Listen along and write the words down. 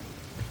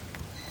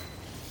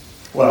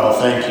Well,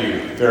 thank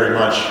you very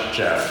much,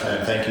 Jeff,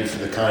 and thank you for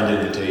the kind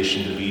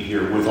invitation to be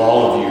here with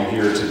all of you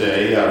here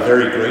today.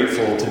 Very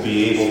grateful to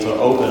be able to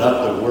open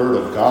up the Word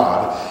of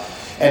God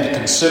and to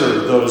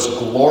consider those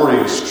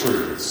glorious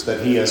truths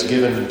that He has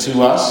given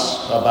to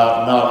us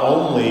about not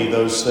only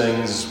those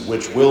things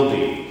which will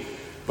be,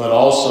 but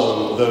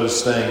also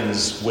those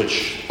things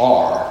which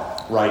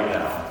are right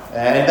now.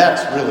 And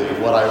that's really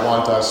what I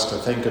want us to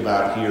think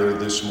about here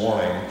this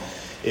morning,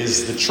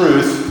 is the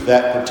truth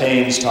that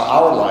pertains to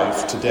our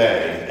life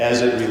today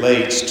as it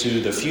relates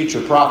to the future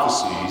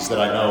prophecies that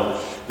I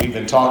know we've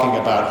been talking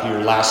about here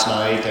last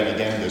night and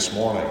again this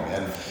morning.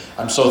 And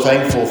I'm so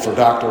thankful for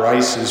Dr.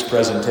 Ice's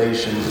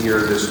presentation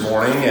here this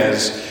morning,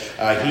 as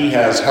he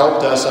has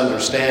helped us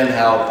understand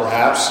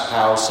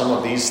how some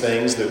of these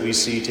things that we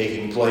see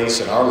taking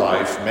place in our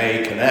life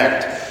may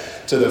connect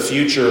to the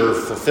future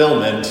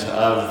fulfillment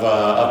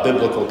of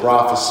biblical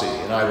prophecy.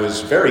 And I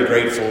was very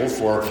grateful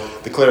for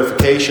the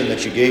clarification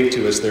that you gave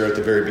to us there at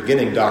the very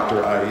beginning,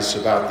 Dr. Ice,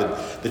 about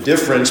the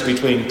difference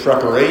between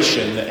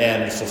preparation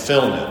and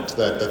fulfillment.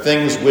 That the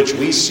things which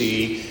we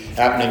see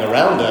happening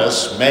around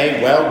us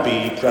may well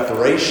be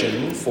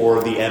preparation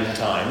for the end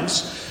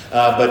times,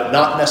 but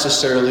not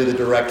necessarily the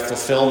direct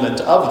fulfillment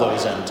of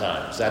those end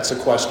times. That's a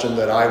question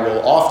that I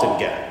will often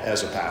get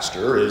as a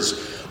pastor,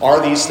 are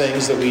these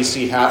things that we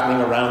see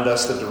happening around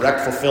us the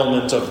direct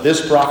fulfillment of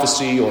this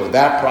prophecy or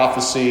that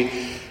prophecy?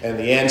 And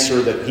the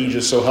answer that he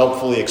just so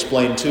helpfully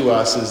explained to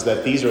us is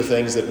that these are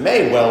things that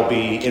may well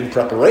be in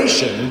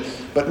preparation,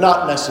 but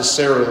not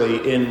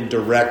necessarily in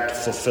direct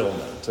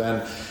fulfillment.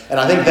 And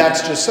I think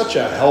that's just such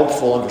a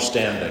helpful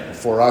understanding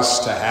for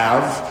us to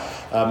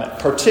have,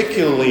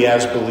 particularly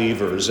as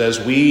believers,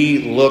 as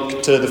we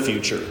look to the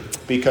future.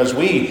 Because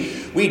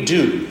we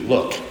do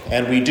look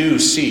and we do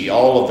see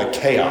all of the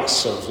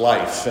chaos of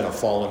life in a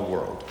fallen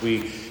world. We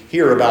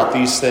hear about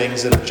these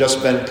things that have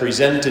just been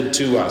presented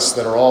to us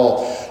that are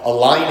all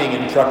aligning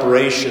in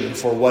preparation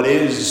for what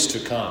is to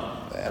come.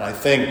 And I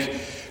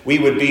think we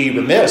would be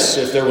remiss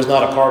if there was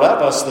not a part of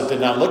us that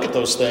did not look at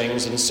those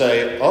things and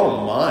say,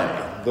 oh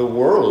my, the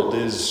world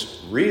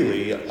is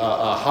really a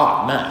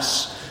hot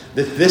mess.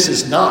 This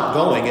is not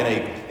going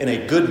in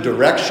a good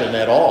direction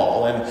at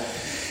all.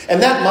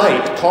 And that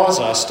might cause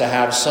us to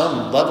have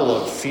some level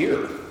of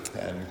fear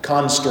and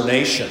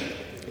consternation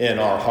in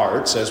our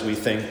hearts as we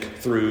think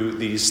through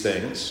these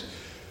things.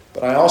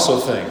 But I also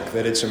think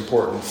that it's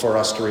important for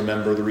us to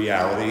remember the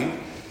reality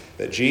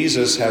that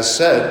Jesus has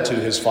said to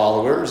his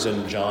followers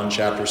in John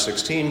chapter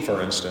 16,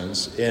 for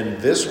instance, in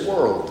this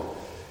world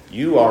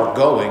you are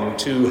going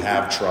to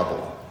have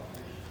trouble.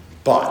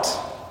 But,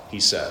 he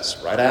says,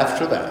 right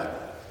after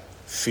that,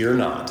 fear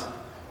not,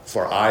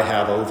 for I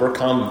have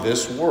overcome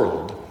this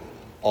world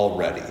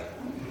already.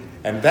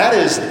 And that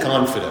is the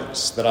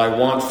confidence that I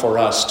want for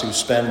us to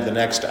spend the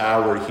next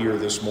hour here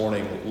this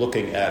morning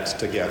looking at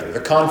together. The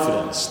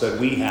confidence that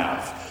we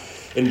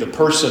have in the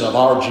person of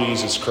our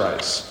Jesus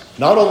Christ.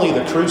 Not only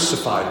the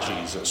crucified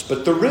Jesus,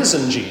 but the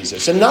risen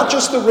Jesus. And not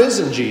just the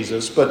risen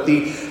Jesus, but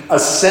the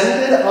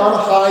ascended on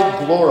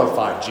high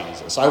glorified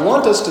Jesus. I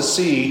want us to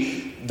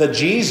see the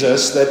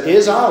Jesus that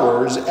is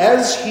ours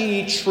as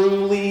he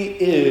truly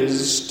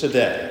is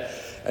today.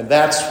 And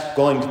that's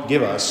going to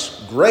give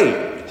us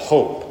great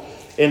hope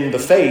in the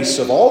face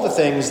of all the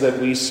things that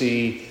we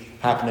see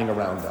happening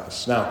around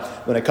us. Now,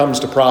 when it comes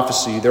to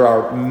prophecy, there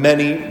are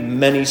many,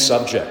 many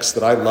subjects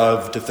that I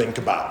love to think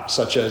about,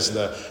 such as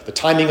the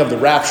timing of the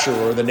rapture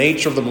or the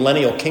nature of the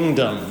millennial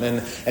kingdom.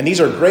 And these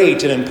are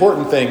great and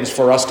important things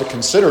for us to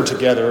consider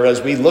together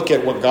as we look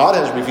at what God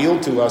has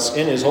revealed to us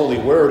in his holy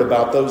word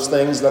about those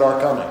things that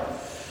are coming.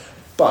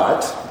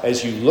 But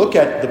as you look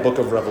at the book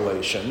of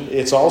Revelation,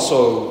 it's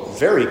also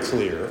very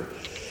clear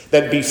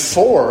that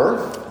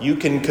before you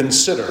can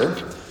consider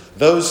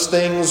those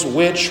things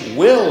which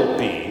will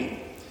be,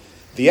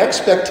 the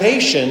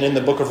expectation in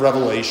the book of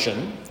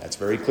Revelation, that's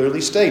very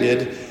clearly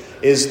stated,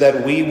 is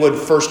that we would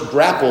first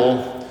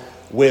grapple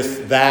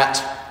with that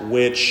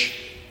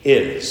which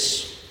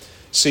is.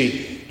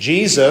 See,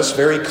 Jesus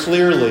very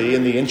clearly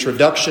in the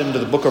introduction to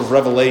the book of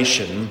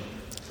Revelation,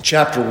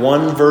 chapter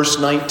 1, verse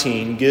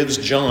 19, gives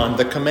John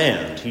the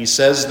command. He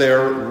says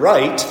there,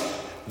 write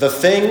the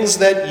things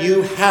that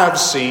you have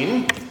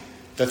seen,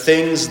 the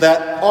things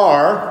that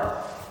are,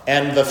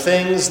 and the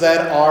things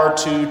that are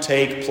to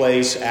take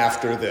place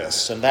after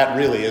this. And that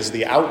really is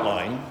the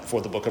outline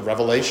for the book of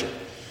Revelation.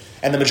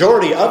 And the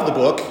majority of the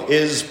book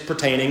is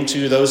pertaining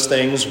to those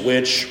things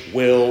which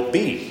will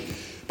be.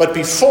 But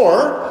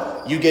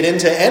before you get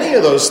into any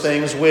of those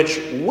things which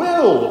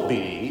will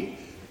be,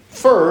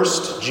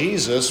 first,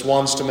 Jesus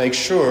wants to make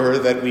sure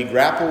that we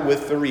grapple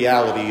with the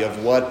reality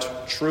of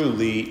what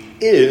truly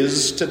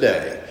is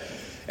today.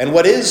 And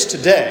what is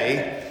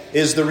today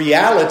is the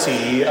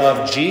reality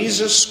of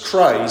Jesus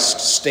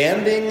Christ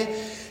standing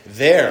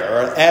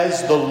there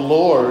as the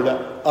Lord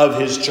of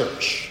his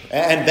church.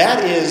 And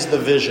that is the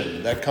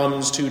vision that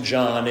comes to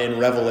John in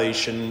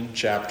Revelation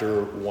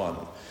chapter 1.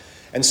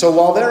 And so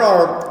while there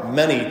are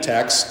many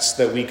texts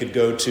that we could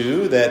go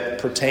to that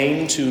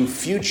pertain to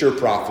future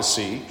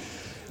prophecy,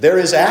 there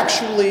is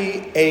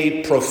actually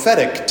a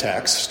prophetic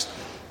text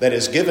that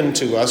is given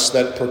to us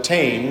that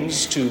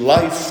pertains to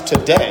life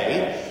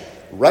today,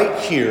 right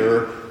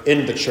here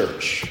in the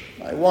church.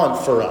 I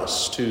want for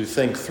us to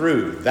think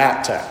through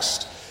that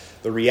text,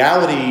 the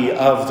reality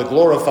of the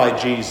glorified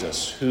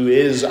Jesus, who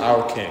is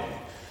our King,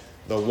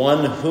 the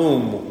one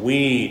whom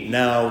we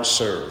now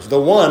serve,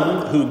 the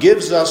one who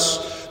gives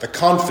us the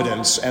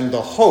confidence and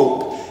the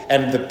hope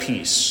and the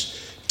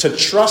peace to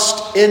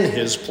trust in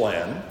his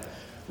plan,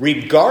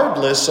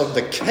 regardless of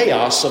the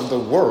chaos of the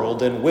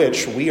world in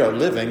which we are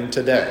living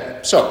today.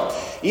 So,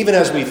 even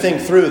as we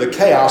think through the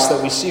chaos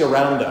that we see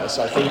around us,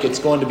 I think it's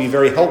going to be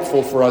very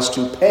helpful for us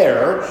to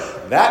pair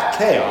that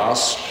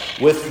chaos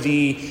with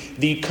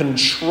the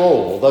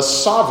control, the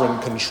sovereign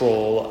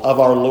control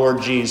of our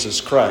Lord Jesus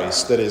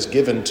Christ that is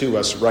given to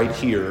us right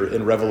here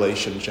in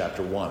Revelation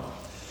chapter 1.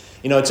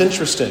 You know, it's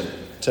interesting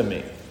to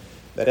me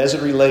that as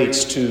it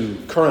relates to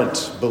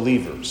current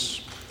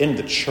believers in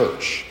the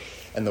church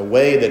and the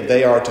way that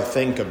they are to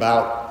think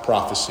about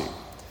prophecy,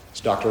 as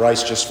Dr.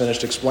 Rice just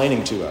finished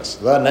explaining to us,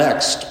 the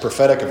next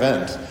prophetic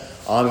event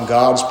on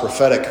God's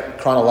prophetic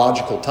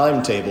chronological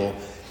timetable,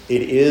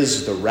 it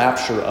is the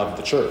rapture of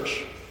the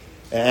church.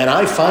 And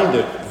I find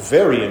it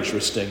very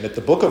interesting that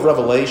the book of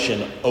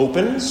Revelation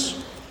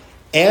opens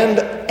and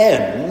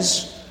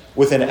ends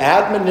with an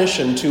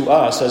admonition to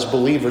us as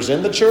believers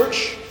in the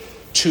church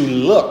to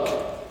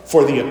look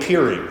for the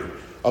appearing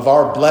of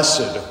our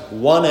blessed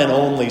one and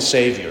only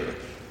Savior,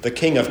 the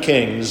King of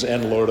Kings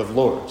and Lord of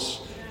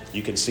Lords.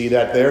 You can see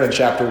that there in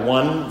chapter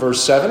 1,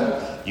 verse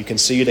 7. You can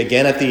see it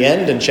again at the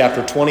end in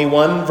chapter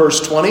 21, verse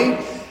 20.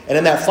 And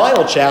in that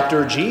final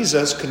chapter,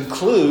 Jesus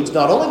concludes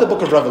not only the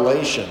book of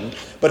Revelation,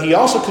 but he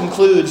also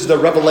concludes the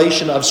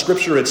revelation of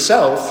Scripture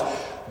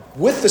itself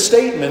with the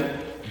statement,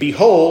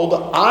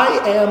 "Behold, I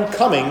am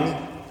coming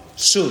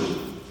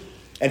soon."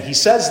 And he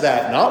says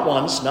that not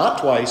once, not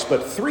twice,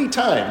 but 3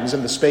 times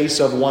in the space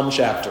of one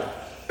chapter.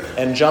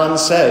 And John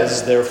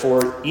says,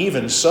 therefore,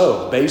 even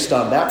so, based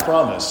on that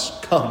promise,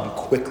 come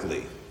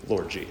quickly,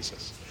 Lord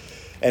Jesus.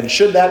 And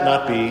should that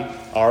not be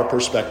our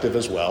perspective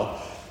as well,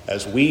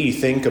 as we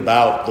think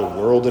about the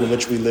world in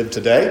which we live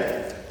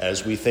today,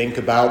 as we think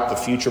about the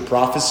future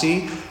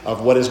prophecy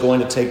of what is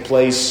going to take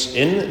place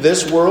in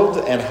this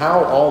world and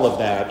how all of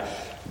that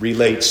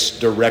relates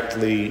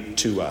directly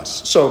to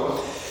us. So,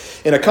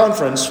 in a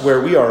conference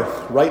where we are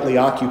rightly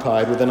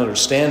occupied with an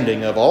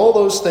understanding of all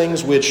those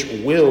things which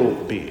will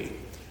be,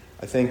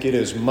 I think it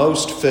is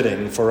most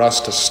fitting for us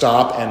to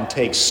stop and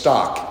take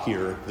stock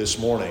here this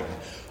morning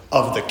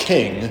of the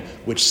King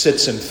which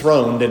sits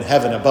enthroned in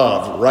heaven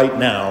above right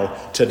now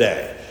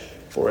today.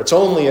 For it's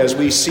only as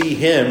we see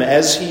him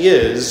as he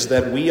is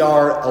that we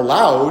are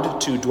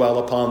allowed to dwell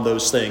upon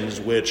those things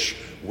which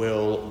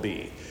will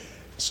be.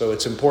 So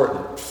it's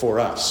important for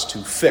us to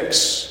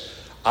fix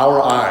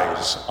our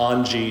eyes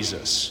on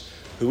Jesus,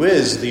 who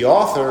is the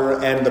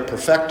author and the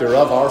perfecter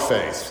of our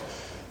faith,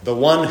 the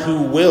one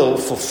who will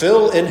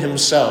fulfill in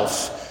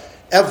himself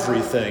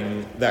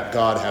everything that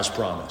God has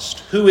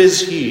promised. Who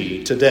is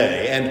he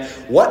today, and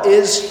what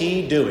is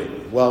he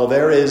doing? Well,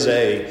 there is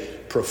a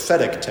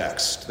prophetic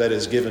text that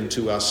is given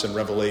to us in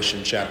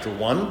Revelation chapter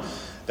 1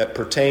 that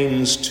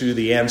pertains to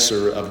the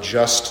answer of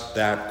just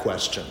that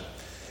question.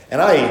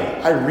 And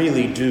I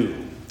really do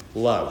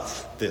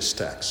love this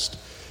text,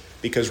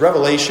 because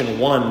Revelation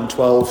 1,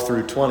 12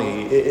 through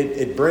 20,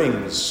 it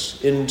brings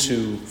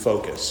into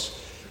focus,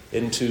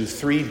 into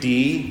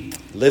 3D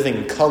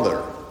living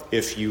color,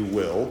 if you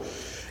will,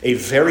 a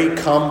very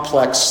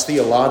complex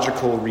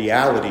theological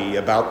reality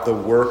about the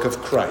work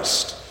of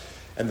Christ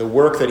and the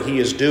work that he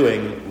is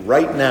doing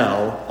right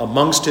now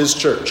amongst his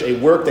church, a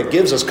work that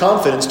gives us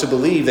confidence to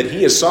believe that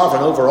he is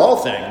sovereign over all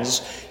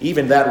things,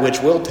 even that which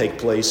will take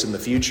place in the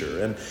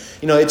future. And,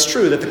 you know, it's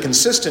true that the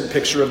consistent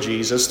picture of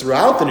Jesus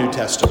throughout the New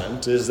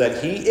Testament is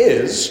that he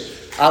is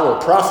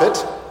our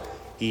prophet,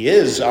 he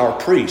is our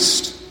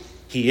priest,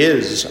 he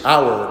is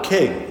our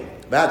king.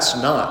 That's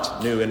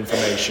not new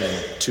information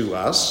to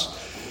us.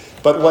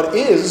 But what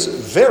is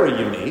very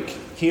unique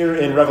here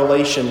in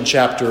Revelation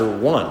chapter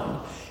 1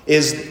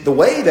 is the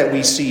way that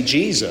we see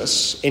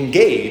Jesus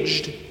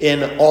engaged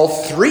in all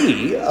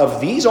 3 of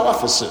these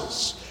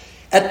offices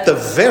at the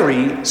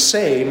very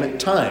same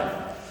time.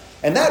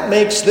 And that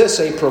makes this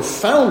a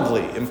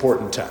profoundly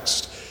important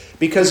text,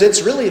 because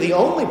it's really the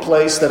only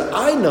place that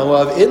I know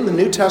of in the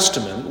New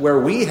Testament where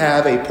we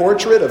have a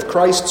portrait of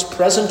Christ's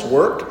present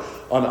work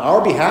on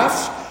our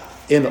behalf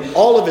in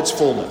all of its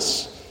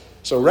fullness.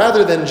 So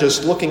rather than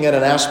just looking at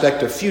an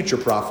aspect of future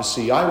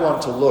prophecy, I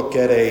want to look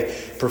at a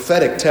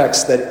prophetic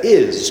text that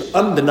is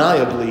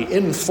undeniably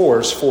in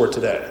force for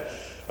today.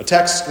 A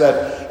text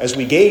that, as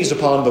we gaze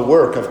upon the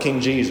work of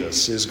King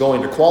Jesus, is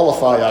going to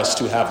qualify us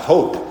to have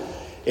hope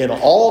in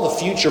all the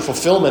future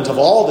fulfillment of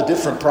all the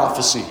different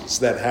prophecies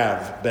that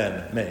have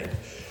been made.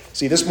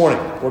 See, this morning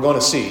we're going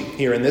to see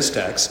here in this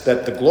text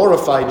that the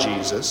glorified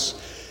Jesus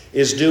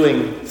is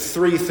doing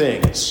 3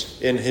 things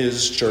in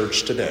his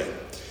church today.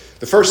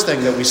 The first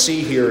thing that we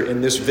see here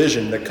in this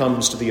vision that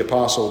comes to the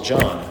Apostle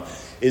John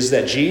is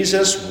that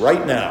Jesus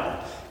right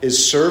now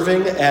is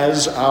serving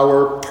as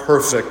our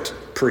perfect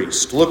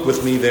priest. Look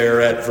with me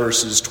there at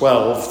verses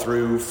 12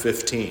 through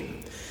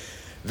 15.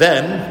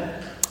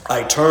 Then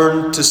I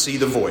turned to see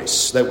the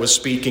voice that was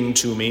speaking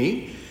to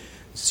me.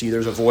 See,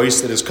 there's a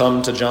voice that has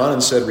come to John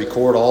and said,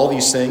 record all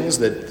these things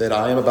that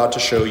I am about to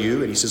show you.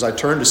 And he says, I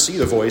turned to see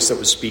the voice that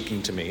was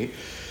speaking to me.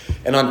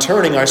 And on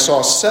turning, I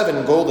saw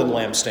 7 golden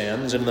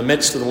lampstands. In the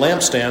midst of the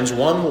lampstands,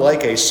 one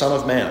like a son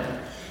of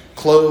man,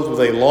 clothed with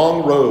a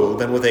long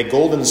robe and with a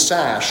golden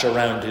sash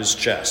around his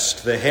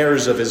chest. The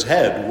hairs of his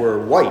head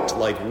were white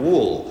like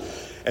wool,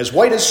 as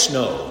white as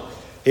snow.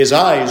 His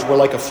eyes were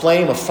like a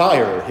flame of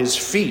fire. His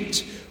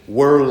feet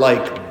were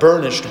like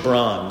burnished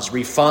bronze,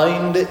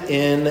 refined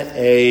in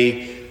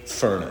a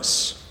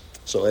furnace.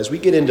 So as we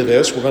get into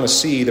this, we're going to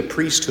see the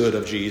priesthood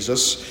of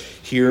Jesus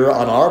here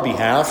on our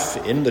behalf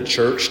in the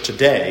church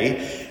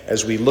today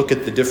as we look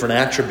at the different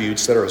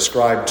attributes that are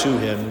ascribed to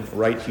him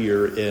right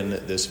here in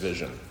this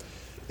vision.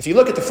 If you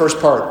look at the first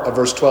part of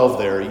verse 12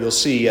 there, you'll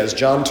see as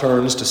John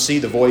turns to see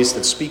the voice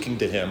that's speaking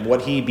to him,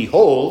 what he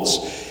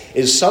beholds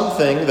is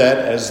something that,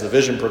 as the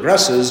vision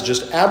progresses,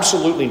 just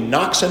absolutely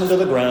knocks him to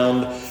the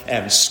ground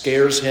and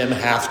scares him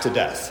half to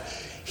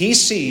death. He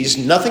sees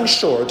nothing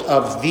short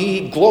of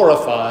the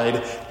glorified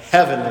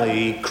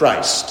heavenly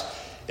Christ.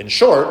 In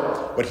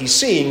short, what he's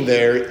seeing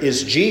there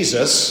is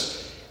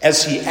Jesus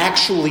as he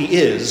actually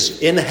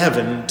is in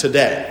heaven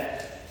today.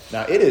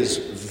 Now, it is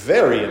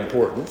very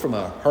important from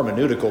a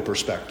hermeneutical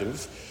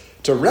perspective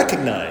to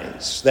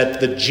recognize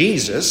that the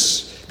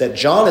Jesus that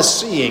John is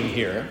seeing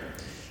here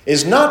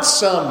is not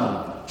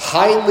some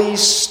highly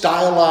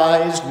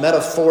stylized,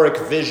 metaphoric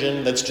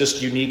vision that's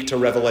just unique to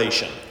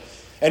Revelation.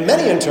 And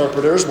many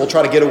interpreters will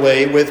try to get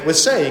away with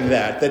saying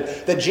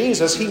that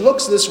Jesus, he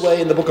looks this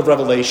way in the book of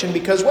Revelation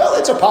because, well,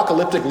 it's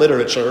apocalyptic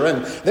literature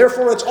and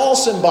therefore it's all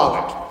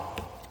symbolic.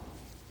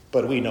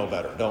 But we know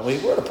better, don't we?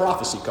 We're at a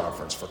prophecy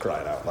conference, for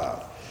crying out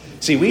loud.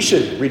 See, we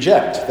should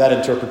reject that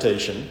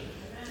interpretation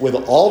with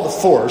all the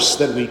force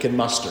that we can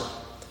muster.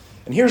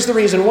 And here's the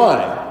reason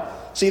why.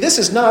 See, this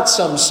is not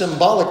some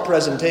symbolic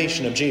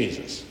presentation of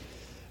Jesus.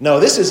 No,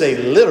 this is a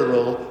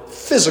literal,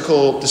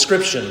 physical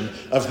description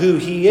of who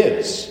he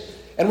is.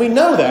 And we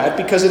know that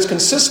because it's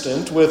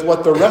consistent with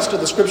what the rest of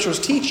the scriptures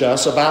teach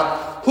us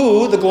about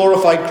who the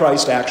glorified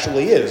Christ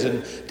actually is.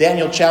 In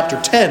Daniel chapter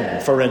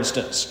 10, for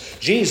instance,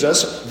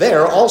 Jesus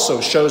there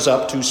also shows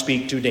up to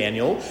speak to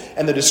Daniel.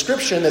 And the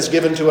description that's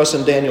given to us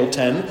in Daniel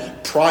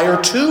 10 prior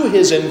to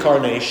his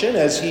incarnation,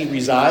 as he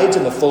resides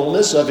in the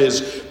fullness of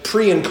his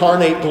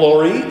pre-incarnate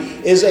glory,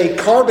 is a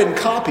carbon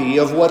copy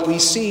of what we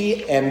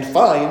see and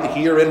find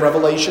here in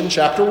Revelation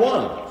chapter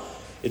 1.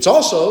 It's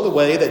also the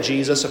way that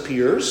Jesus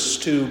appears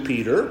to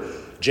Peter,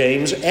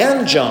 James,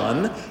 and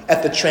John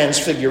at the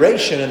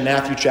transfiguration in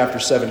Matthew chapter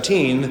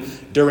 17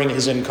 during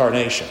his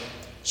incarnation.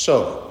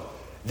 So,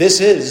 this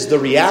is the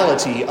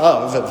reality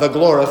of the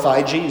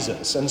glorified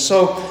Jesus. And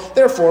so,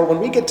 therefore, when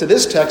we get to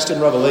this text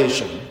in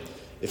Revelation,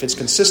 if it's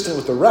consistent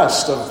with the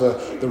rest of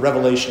the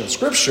revelation of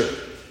Scripture,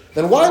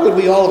 then why would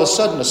we all of a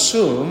sudden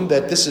assume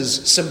that this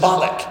is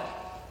symbolic?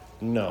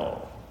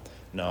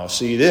 No,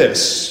 see,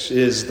 this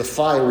is the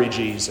fiery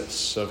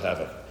Jesus of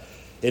heaven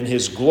in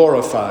his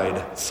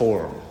glorified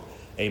form.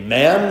 A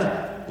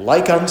man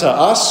like unto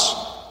us,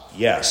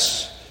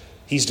 yes.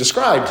 He's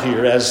described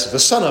here as the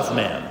Son of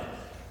Man,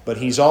 but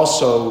he's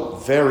also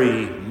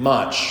very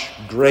much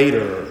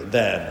greater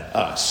than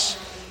us.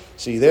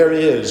 See, there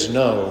is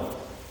no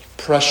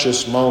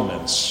precious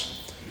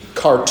moments,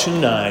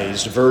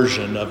 cartoonized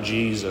version of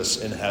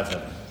Jesus in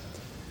heaven.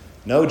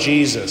 No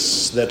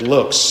Jesus that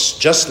looks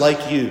just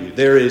like you.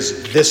 There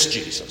is this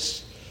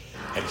Jesus.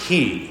 And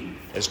he,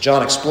 as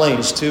John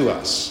explains to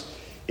us,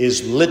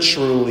 is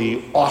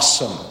literally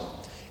awesome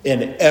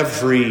in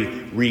every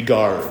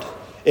regard.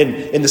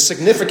 In the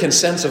significant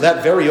sense of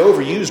that very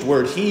overused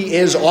word, he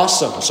is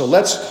awesome. So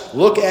let's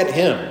look at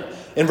him.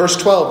 In verse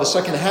 12, the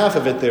second half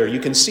of it there,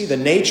 you can see the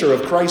nature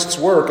of Christ's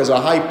work as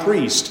a high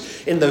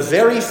priest in the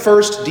very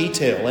first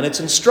detail. And it's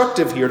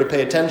instructive here to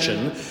pay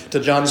attention to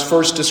John's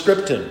first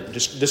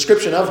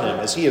description of him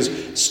as he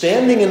is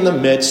standing in the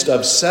midst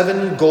of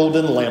 7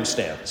 golden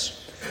lampstands.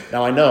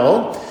 Now I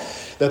know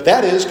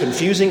that is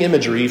confusing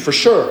imagery for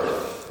sure.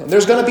 And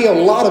there's going to be a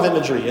lot of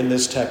imagery in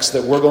this text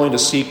that we're going to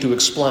seek to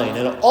explain.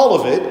 And all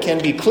of it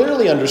can be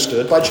clearly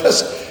understood by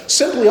just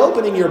simply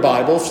opening your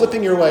Bible,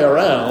 flipping your way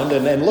around,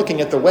 and looking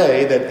at the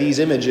way that these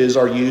images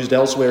are used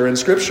elsewhere in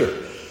Scripture.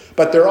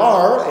 But there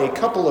are a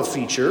couple of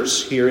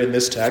features here in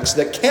this text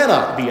that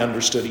cannot be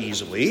understood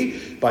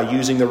easily by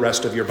using the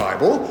rest of your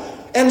Bible.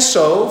 And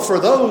so, for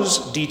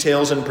those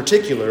details in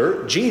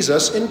particular,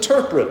 Jesus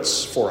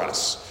interprets for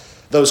us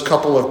those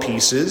couple of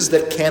pieces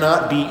that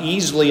cannot be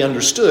easily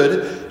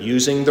understood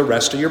using the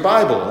rest of your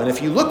Bible. And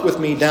if you look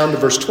with me down to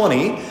verse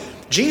 20,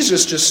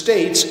 Jesus just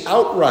states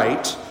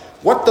outright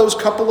what those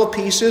couple of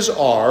pieces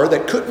are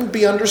that couldn't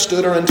be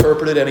understood or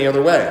interpreted any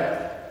other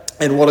way.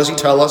 And what does he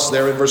tell us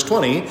there in verse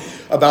 20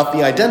 about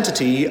the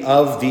identity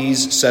of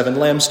these 7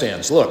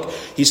 lampstands? Look,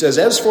 he says,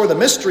 "As for the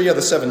mystery of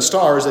the 7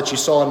 stars that you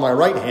saw in my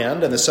right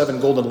hand and the 7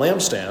 golden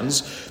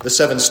lampstands, the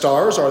 7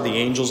 stars are the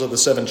angels of the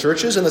 7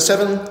 churches, and the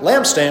 7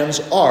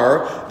 lampstands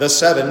are the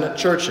 7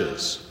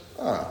 churches."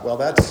 Well,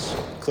 that's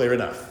clear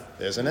enough,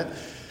 isn't it?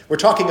 We're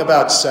talking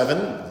about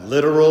 7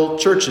 literal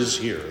churches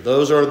here.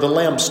 Those are the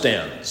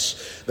lampstands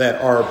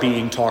that are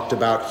being talked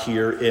about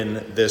here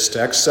in this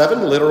text.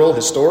 7 literal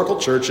historical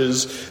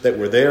churches that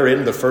were there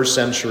in the first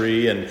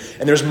century, and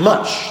there's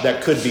much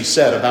that could be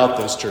said about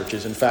those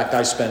churches. In fact,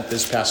 I spent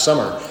this past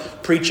summer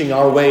preaching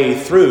our way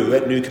through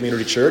at New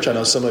Community Church. I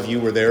know some of you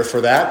were there for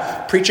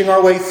that. Preaching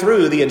our way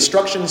through the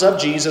instructions of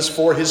Jesus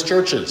for his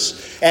churches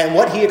and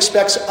what he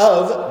expects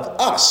of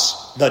us,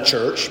 the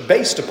church,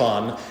 based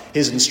upon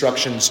his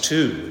instructions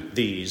to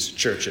these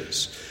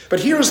churches.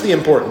 But here's the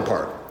important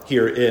part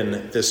here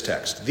in this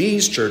text.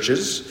 These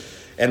churches,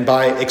 and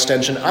by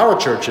extension our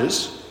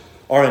churches,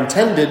 are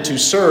intended to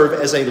serve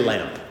as a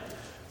lamp,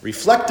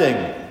 reflecting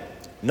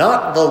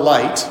not the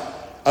light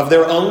of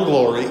their own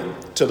glory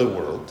to the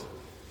world.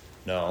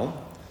 No,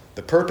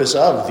 the purpose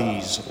of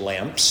these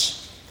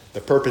lamps,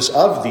 the purpose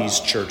of these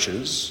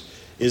churches,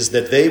 is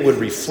that they would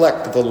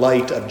reflect the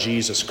light of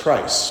Jesus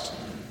Christ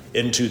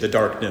into the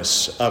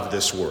darkness of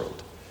this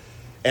world.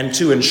 And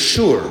to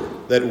ensure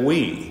that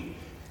we,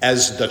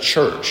 as the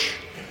church,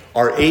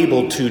 are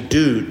able to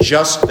do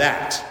just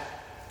that,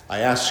 I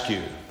ask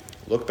you,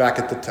 look back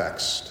at the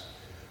text.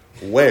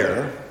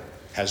 Where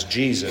has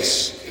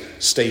Jesus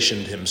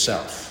stationed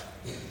himself?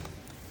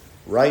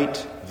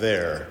 Right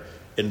there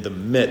in the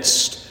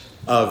midst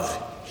of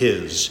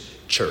his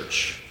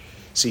church.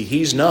 See,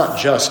 he's not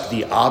just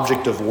the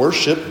object of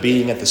worship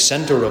being at the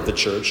center of the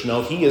church.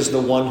 No, he is the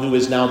one who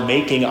is now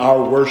making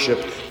our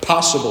worship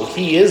possible.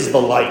 He is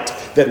the light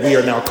that we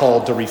are now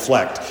called to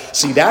reflect.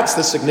 See, that's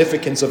the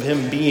significance of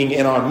him being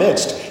in our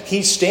midst.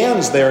 He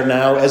stands there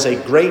now as a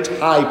great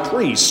high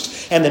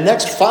priest. And the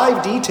next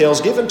 5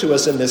 details given to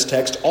us in this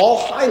text all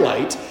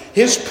highlight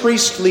his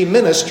priestly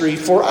ministry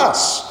for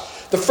us.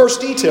 The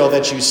first detail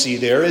that you see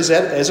there is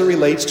as it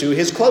relates to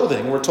his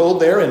clothing. We're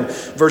told there in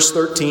verse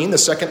 13, the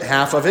second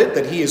half of it,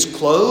 that he is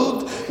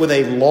clothed with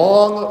a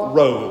long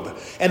robe.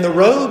 And the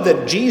robe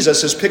that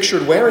Jesus is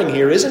pictured wearing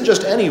here isn't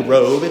just any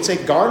robe. It's a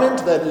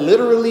garment that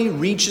literally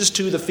reaches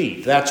to the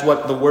feet. That's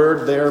what the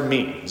word there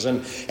means.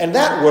 And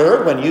that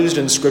word, when used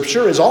in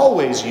Scripture, is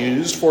always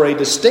used for a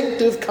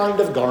distinctive kind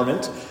of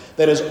garment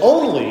that is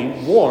only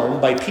worn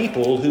by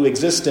people who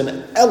exist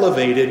in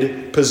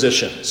elevated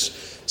positions.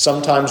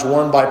 Sometimes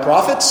worn by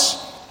prophets,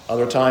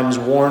 other times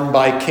worn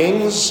by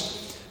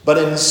kings. But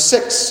in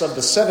 6 of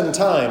the 7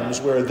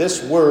 times where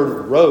this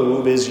word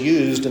robe is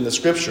used in the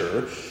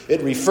Scripture,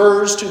 it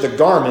refers to the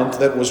garment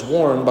that was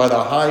worn by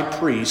the high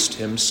priest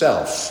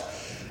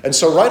himself. And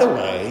so right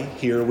away,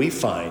 here we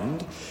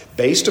find,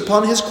 based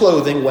upon his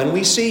clothing, when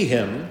we see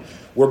him,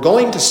 we're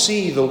going to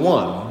see the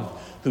one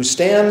who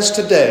stands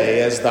today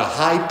as the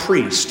high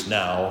priest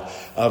now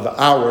of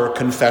our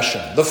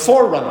confession, the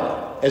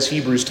forerunner, as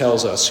Hebrews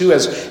tells us, who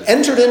has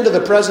entered into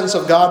the presence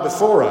of God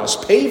before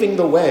us, paving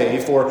the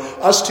way for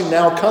us to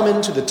now come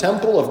into the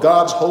temple of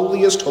God's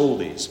holiest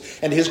holies.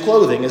 And his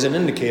clothing is an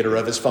indicator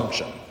of his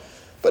function.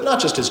 But not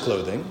just his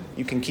clothing.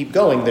 You can keep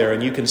going there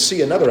and you can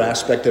see another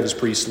aspect of his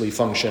priestly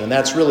function, and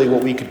that's really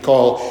what we could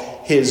call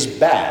his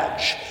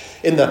badge.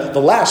 In the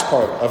last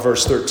part of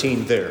verse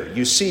 13 there,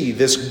 you see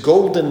this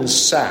golden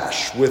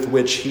sash with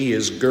which he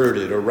is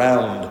girded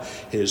around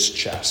his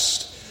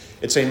chest.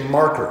 It's a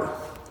marker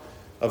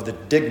of the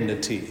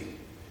dignity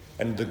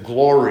and the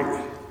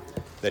glory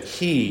that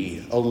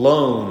he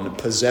alone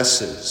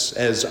possesses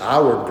as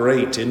our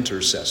great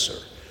intercessor.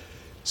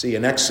 See,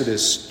 in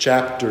Exodus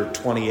chapter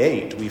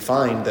 28, we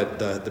find that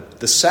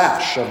the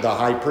sash of the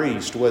high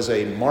priest was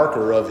a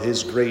marker of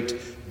his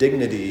great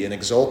dignity and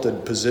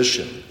exalted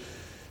position.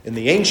 In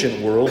the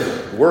ancient world,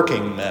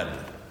 working men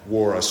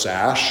wore a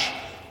sash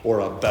or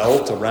a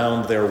belt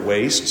around their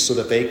waist so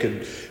that they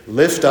could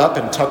lift up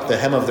and tuck the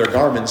hem of their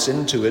garments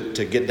into it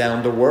to get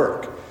down to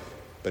work.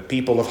 But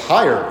people of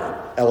higher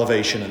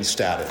elevation and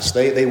status,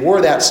 they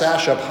wore that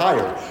sash up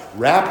higher,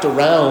 wrapped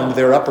around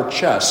their upper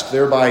chest,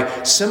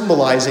 thereby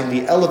symbolizing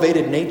the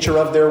elevated nature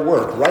of their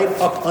work, right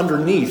up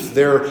underneath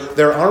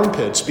their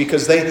armpits,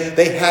 because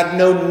they had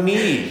no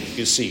need,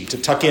 you see, to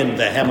tuck in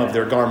the hem of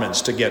their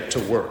garments to get to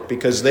work,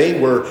 because they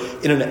were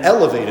in an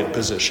elevated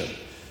position.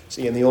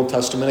 See, in the Old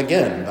Testament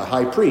again, the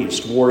high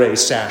priest wore a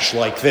sash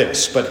like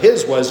this, but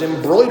his was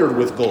embroidered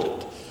with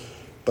gold.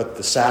 But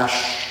the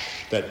sash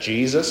that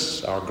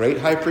Jesus, our great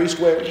high priest,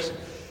 wears,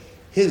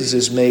 his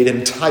is made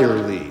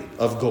entirely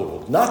of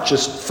gold, not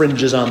just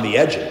fringes on the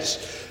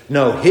edges.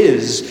 No,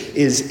 his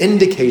is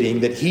indicating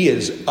that he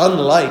is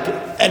unlike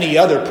any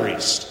other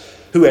priest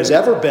who has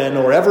ever been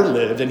or ever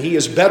lived, and he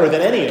is better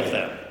than any of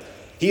them.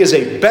 He is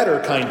a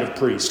better kind of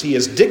priest. He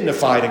is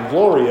dignified and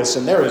glorious,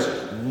 and there is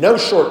no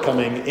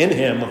shortcoming in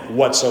him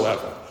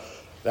whatsoever.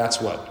 That's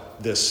what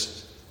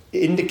this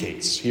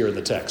indicates here in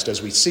the text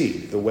as we see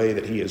the way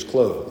that he is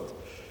clothed.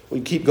 We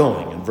keep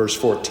going in verse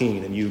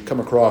 14, and you come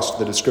across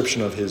the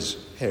description of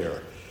his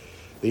hair.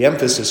 The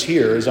emphasis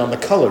here is on the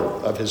color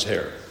of his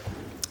hair.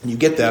 And you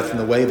get that from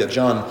the way that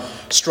John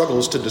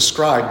struggles to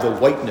describe the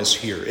whiteness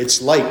here.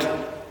 It's like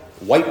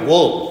white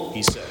wool,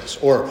 he says,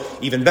 or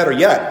even better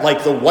yet,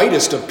 like the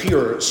whitest of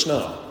pure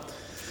snow.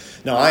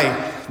 Now,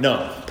 I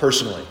know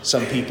personally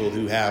some people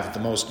who have the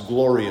most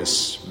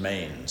glorious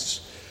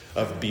manes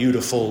of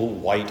beautiful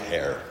white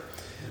hair.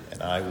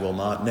 And I will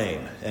not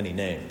name any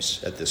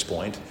names at this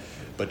point,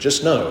 but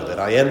just know that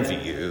I envy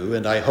you,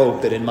 and I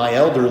hope that in my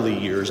elderly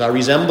years I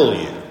resemble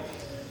you.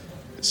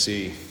 But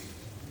see,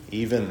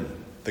 even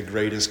the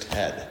greatest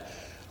head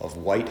of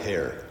white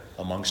hair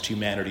amongst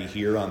humanity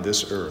here on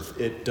this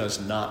earth, it does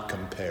not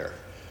compare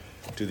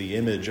to the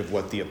image of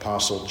what the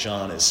Apostle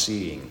John is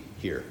seeing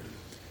here.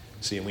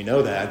 See, and we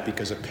know that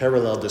because a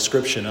parallel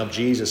description of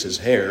Jesus'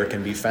 hair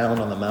can be found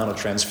on the Mount of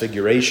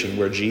Transfiguration,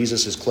 where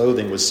Jesus'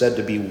 clothing was said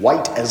to be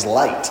white as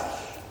light,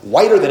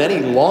 whiter than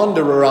any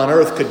launderer on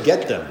earth could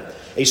get them.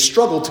 A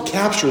struggle to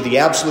capture the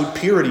absolute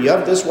purity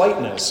of this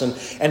whiteness.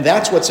 And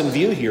that's what's in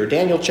view here.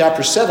 Daniel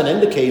chapter 7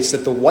 indicates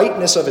that the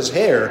whiteness of his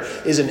hair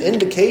is an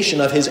indication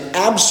of his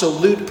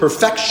absolute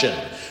perfection,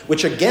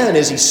 which again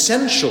is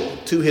essential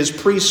to his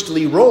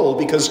priestly role,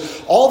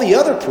 because all the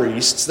other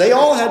priests, they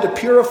all had to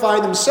purify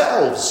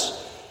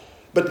themselves.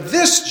 But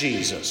this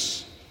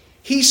Jesus,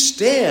 he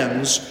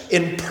stands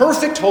in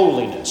perfect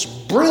holiness,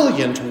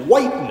 brilliant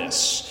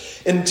whiteness,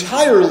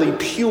 entirely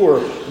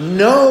pure,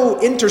 no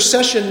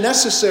intercession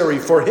necessary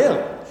for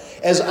him.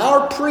 As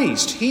our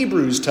priest,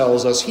 Hebrews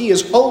tells us, he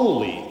is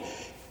holy,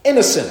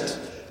 innocent,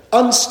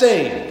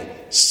 unstained,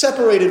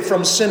 separated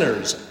from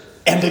sinners,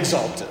 and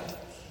exalted.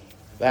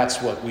 That's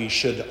what we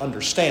should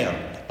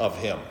understand of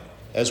him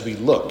as we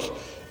look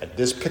at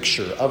this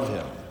picture of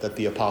him that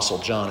the Apostle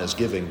John is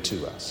giving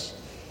to us.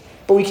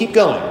 But we keep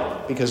going,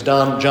 because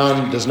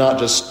John does not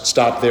just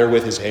stop there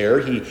with his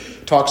hair. He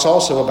talks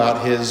also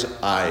about his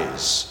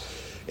eyes.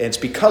 And it's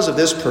because of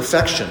this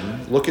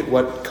perfection, look at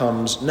what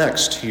comes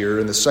next here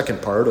in the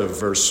second part of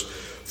verse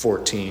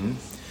 14.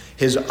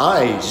 His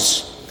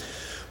eyes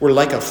were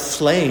like a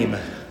flame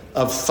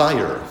of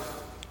fire.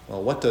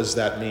 Well, what does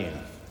that mean?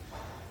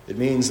 It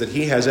means that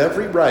he has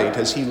every right,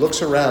 as he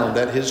looks around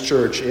at his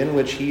church, in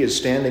which he is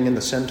standing in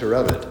the center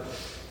of it,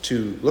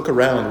 to look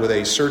around with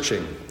a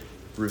searching,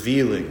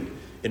 revealing,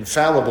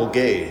 infallible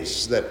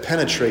gaze that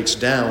penetrates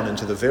down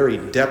into the very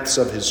depths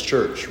of his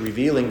church,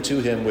 revealing to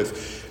him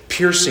with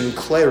piercing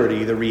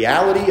clarity the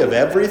reality of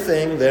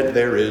everything that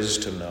there is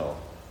to know.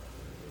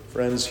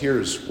 Friends,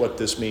 here's what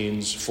this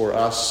means for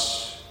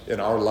us in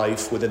our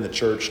life within the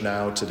church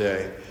now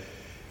today.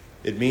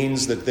 It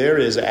means that there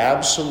is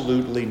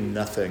absolutely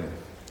nothing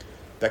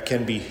that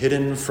can be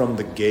hidden from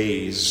the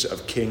gaze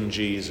of King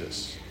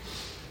Jesus.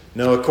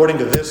 No, according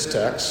to this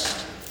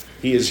text,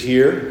 he is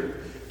here,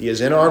 he is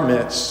in our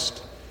midst,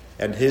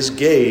 and his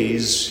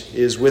gaze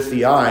is with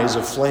the eyes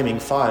of flaming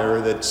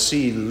fire that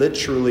see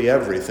literally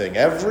everything,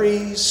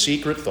 every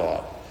secret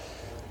thought,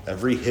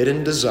 every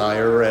hidden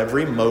desire,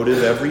 every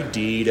motive, every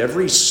deed,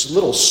 every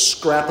little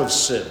scrap of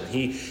sin.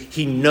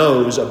 He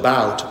knows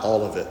about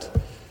all of it.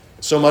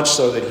 So much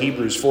so that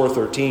Hebrews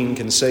 4:13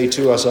 can say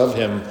to us of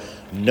him,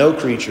 no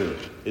creature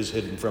is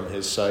hidden from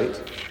his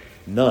sight,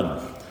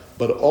 none,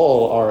 but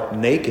all are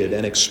naked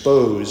and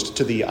exposed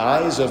to the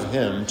eyes of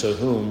him to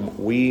whom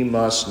we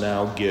must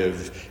now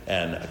give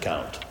an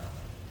account.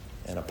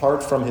 And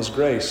apart from his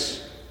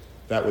grace,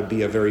 that would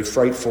be a very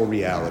frightful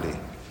reality.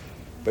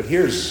 But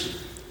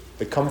here's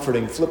the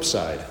comforting flip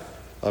side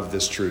of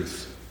this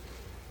truth,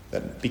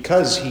 that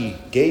because he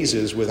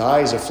gazes with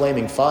eyes of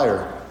flaming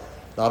fire,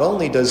 not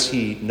only does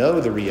he know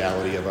the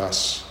reality of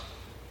us,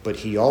 but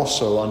he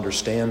also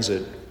understands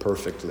it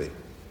perfectly.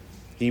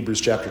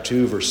 Hebrews chapter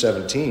 2, verse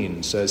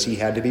 17 says he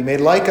had to be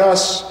made like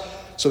us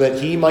so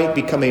that he might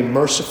become a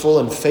merciful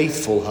and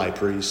faithful high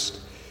priest.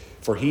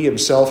 For he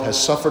himself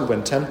has suffered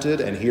when tempted,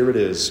 and here it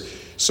is,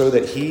 so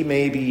that he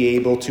may be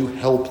able to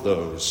help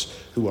those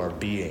who are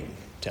being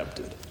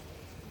tempted.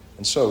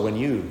 And so when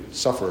you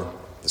suffer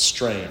the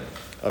strain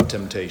of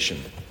temptation,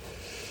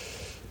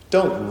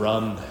 don't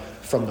run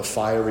from the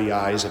fiery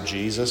eyes of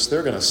Jesus.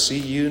 They're going to see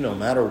you no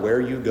matter where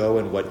you go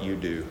and what you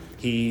do.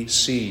 He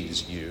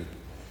sees you.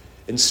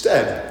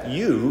 Instead,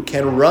 you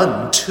can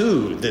run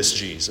to this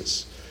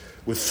Jesus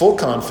with full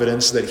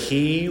confidence that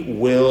he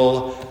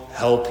will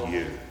help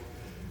you.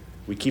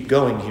 We keep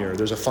going here.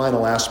 There's a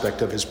final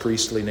aspect of his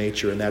priestly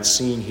nature, and that's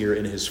seen here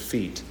in his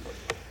feet.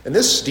 And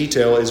this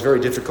detail is very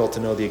difficult to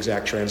know the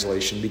exact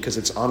translation because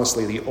it's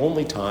honestly the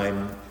only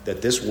time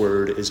that this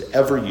word is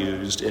ever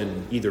used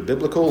in either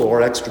biblical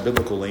or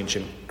extra-biblical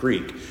ancient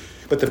Greek.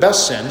 But the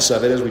best sense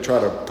of it, as we try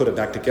to put it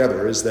back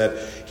together, is that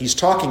he's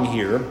talking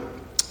here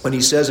when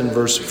he says in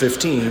verse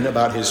 15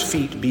 about his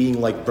feet being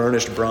like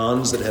burnished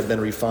bronze that had been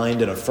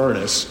refined in a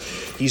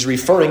furnace. He's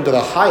referring to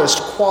the highest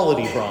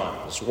quality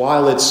bronze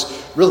while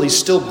it's really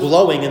still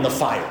glowing in the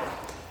fire.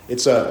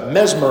 It's a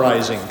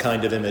mesmerizing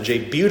kind of image,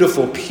 a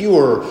beautiful,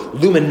 pure,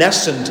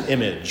 luminescent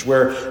image,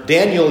 where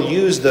Daniel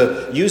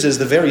uses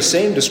the very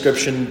same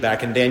description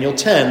back in Daniel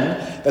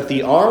 10, that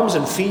the arms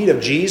and feet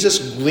of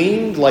Jesus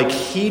gleamed like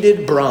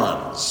heated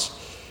bronze.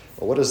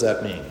 Well, what does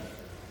that mean?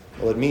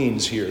 Well, it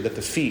means here that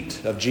the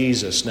feet of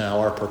Jesus now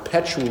are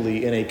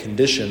perpetually in a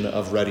condition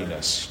of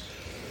readiness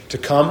to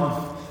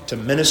come to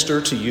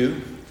minister to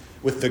you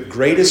with the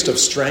greatest of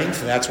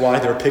strength. That's why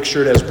they're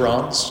pictured as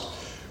bronze.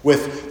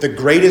 With the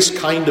greatest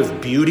kind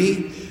of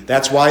beauty.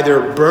 That's why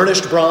they're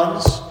burnished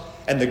bronze.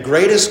 And the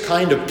greatest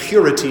kind of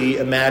purity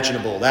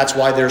imaginable. That's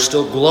why they're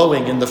still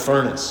glowing in the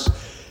furnace.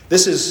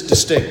 This is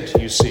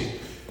distinct, you see,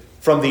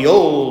 from the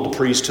old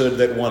priesthood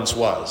that once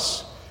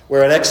was.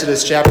 Where in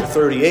Exodus chapter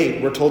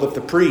 38, we're told that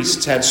the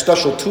priests had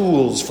special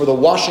tools for the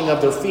washing of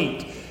their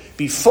feet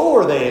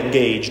before they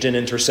engaged in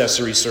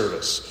intercessory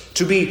service,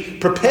 to be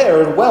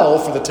prepared well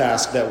for the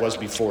task that was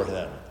before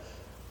them.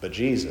 But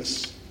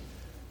Jesus,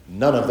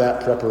 none of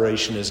that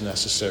preparation is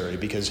necessary,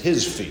 because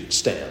his feet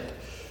stand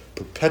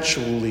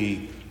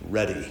perpetually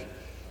ready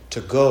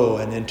to go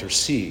and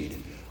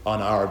intercede on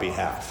our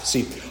behalf.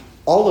 See,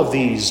 all of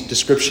these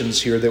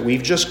descriptions here that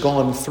we've just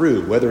gone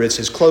through, whether it's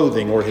his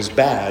clothing or his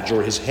badge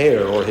or his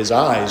hair or his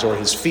eyes or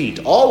his feet,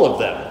 all of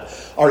them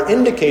are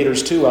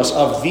indicators to us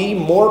of the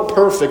more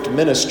perfect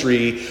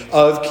ministry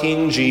of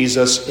King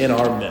Jesus in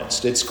our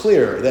midst. It's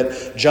clear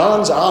that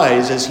John's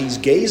eyes, as he's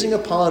gazing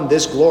upon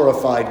this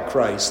glorified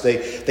Christ,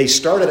 they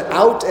started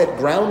out at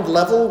ground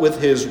level with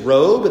his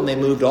robe, and they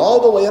moved all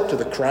the way up to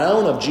the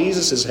crown of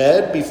Jesus'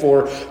 head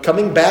before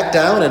coming back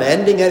down and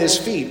ending at his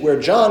feet, where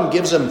John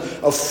gives him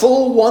a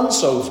full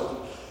once-over.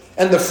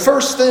 And the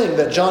first thing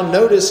that John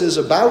notices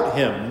about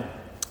him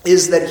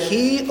is that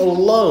he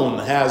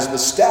alone has the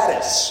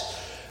status,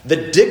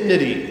 the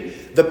dignity,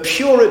 the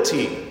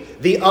purity,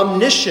 the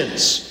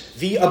omniscience,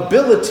 the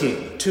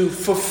ability to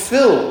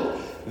fulfill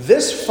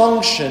this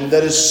function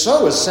that is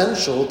so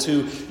essential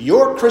to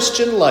your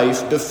Christian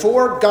life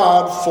before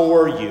God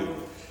for you.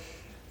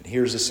 And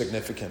here's the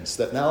significance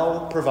that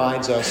now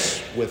provides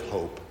us with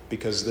hope,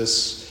 because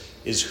this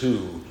is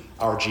who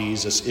our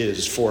Jesus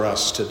is for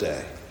us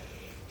today.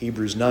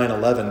 Hebrews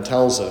 9:11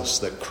 tells us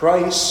that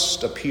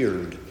Christ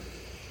appeared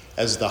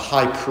as the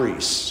high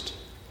priest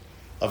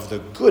of the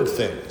good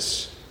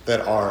things that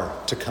are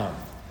to come.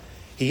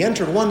 He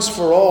entered once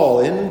for all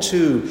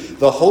into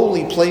the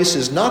holy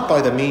places, not by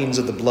the means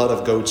of the blood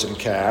of goats and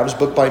calves,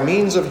 but by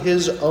means of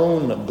his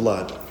own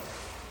blood.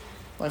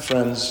 My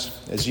friends,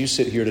 as you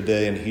sit here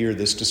today and hear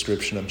this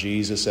description of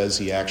Jesus as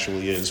he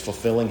actually is,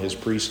 fulfilling his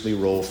priestly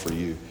role for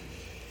you,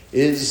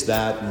 is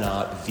that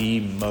not the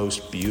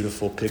most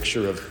beautiful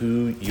picture of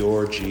who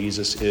your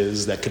Jesus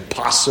is that could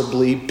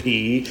possibly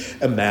be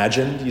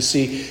imagined? You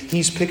see,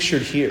 he's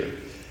pictured here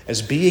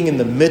as being in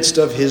the midst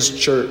of his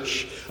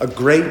church, a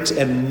great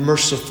and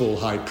merciful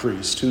high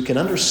priest who can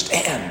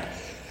understand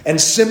and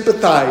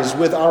sympathize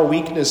with our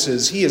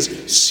weaknesses. He is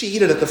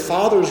seated at the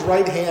Father's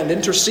right hand,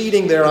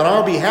 interceding there on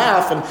our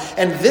behalf.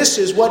 And this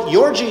is what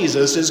your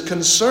Jesus is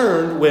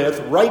concerned with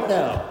right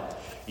now.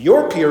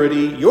 Your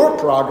purity, your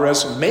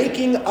progress,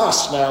 making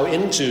us now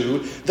into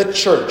the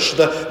church,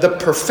 the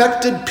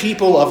perfected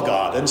people of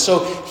God. And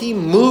so he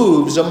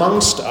moves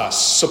amongst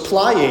us,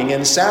 supplying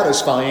and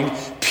satisfying,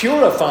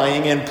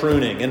 purifying and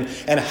pruning.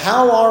 And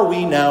how are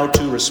we now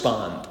to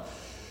respond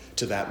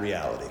to that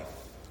reality?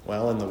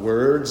 Well, in the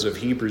words of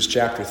Hebrews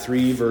chapter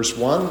 3, verse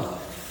 1,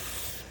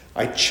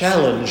 I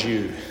challenge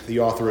you, the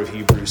author of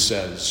Hebrews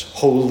says,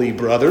 holy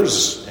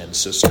brothers and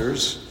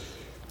sisters,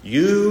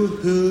 you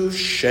who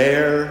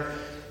share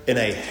in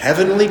a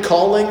heavenly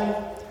calling,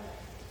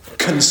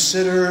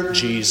 consider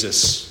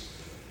Jesus,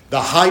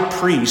 the high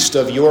priest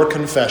of your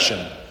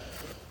confession,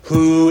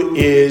 who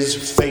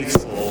is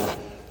faithful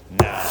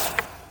now.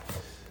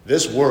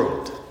 This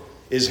world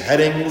is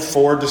heading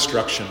for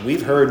destruction.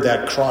 We've heard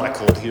that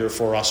chronicled here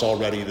for us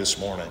already this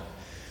morning.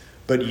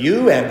 But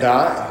you and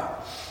I,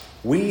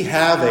 we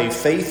have a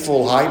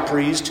faithful high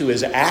priest who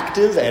is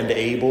active and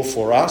able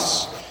for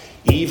us,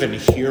 even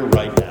here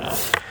right now.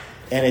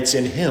 And it's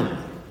in him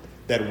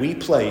that we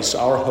place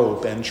our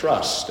hope and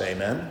trust.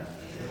 Amen?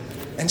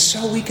 And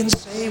so we can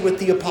say with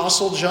the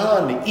Apostle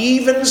John,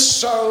 even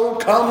so,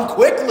 come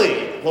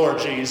quickly, Lord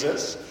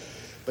Jesus.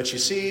 But you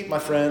see, my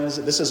friends,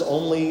 this is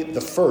only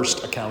the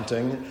first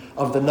accounting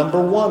of the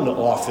number one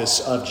office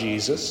of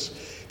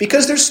Jesus,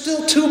 because there's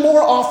still two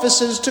more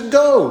offices to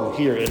go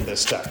here in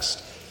this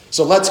text.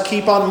 So let's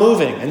keep on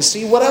moving and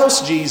see what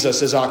else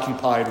Jesus is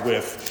occupied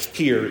with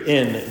here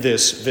in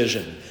this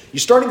vision. You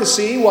starting to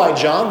see why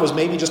John was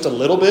maybe just a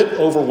little bit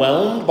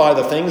overwhelmed by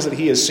the things that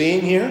he is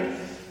seeing here?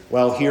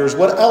 Well, here's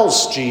what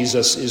else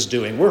Jesus is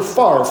doing. We're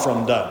far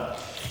from done.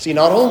 See,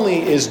 not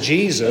only is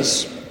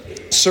Jesus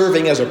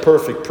serving as a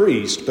perfect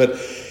priest, but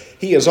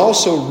he is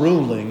also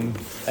ruling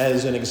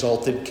as an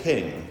exalted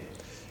king.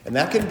 And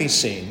that can be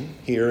seen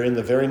here in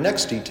the very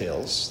next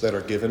details that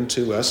are given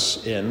to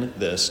us in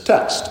this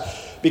text.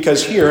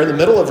 Because here in the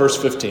middle of verse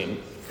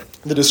 15,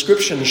 the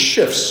description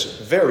shifts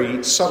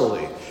very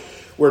subtly.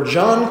 where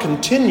John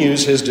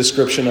continues his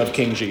description of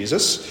King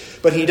Jesus,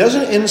 but he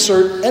doesn't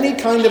insert any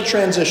kind of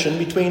transition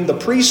between the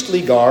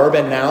priestly garb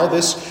and now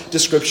this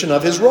description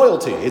of his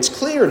royalty. It's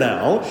clear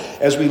now,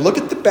 as we look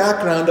at the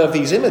background of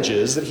these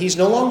images, that he's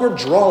no longer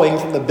drawing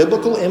from the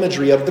biblical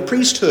imagery of the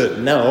priesthood.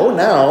 No,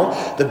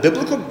 now the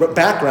biblical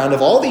background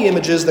of all the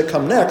images that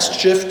come next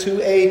shift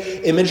to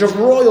an image of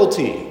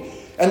royalty.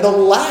 And the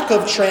lack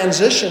of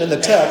transition in the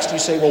text, you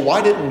say, well,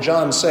 why didn't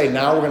John say,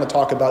 now we're going to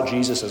talk about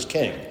Jesus as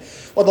king?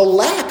 Well, the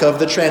lack of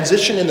the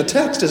transition in the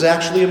text is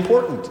actually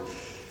important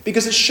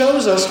because it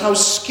shows us how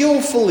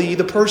skillfully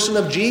the person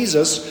of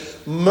Jesus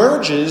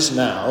merges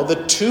now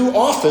the two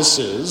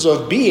offices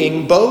of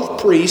being both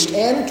priest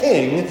and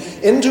king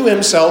into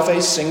himself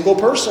a single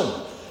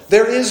person.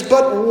 There is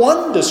but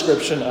one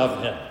description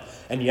of him.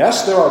 And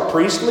yes, there are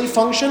priestly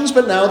functions,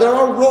 but now there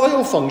are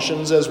royal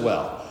functions as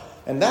well.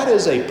 And that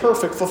is a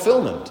perfect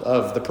fulfillment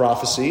of the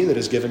prophecy that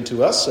is given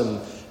to us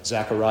in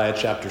Zechariah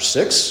chapter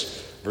 6.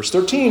 Verse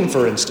 13,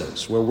 for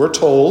instance, where we're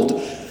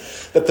told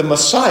that the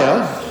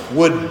Messiah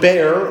would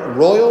bear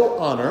royal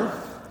honor.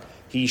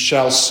 He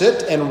shall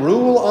sit and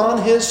rule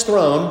on his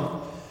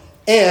throne,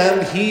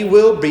 and he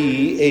will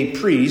be a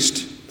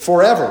priest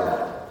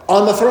forever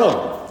on the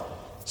throne.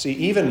 See,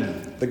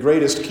 even the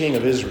greatest king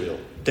of Israel,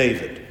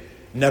 David,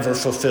 never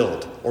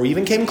fulfilled or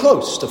even came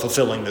close to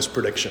fulfilling this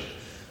prediction.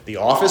 The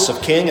office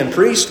of king and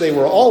priest, they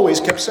were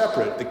always kept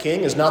separate. The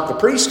king is not the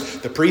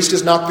priest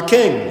is not the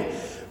king.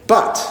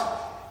 But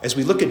as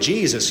we look at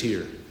Jesus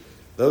here,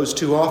 those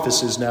two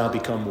offices now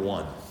become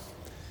one.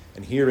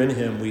 And here in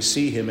him, we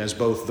see him as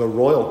both the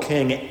royal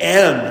king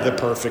and the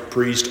perfect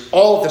priest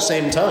all at the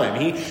same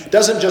time. He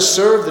doesn't just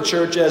serve the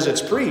church as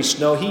its priest.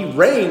 No, he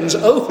reigns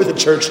over the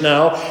church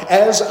now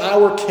as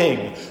our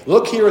king.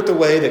 Look here at the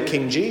way that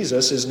King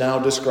Jesus is now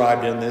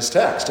described in this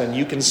text. And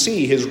you can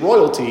see his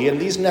royalty in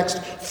these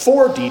next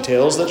 4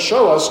 details that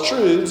show us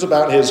truths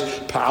about his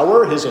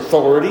power, his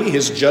authority,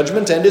 his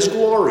judgment, and his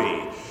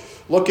glory.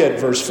 Look at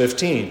verse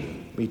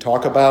 15. We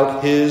talk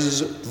about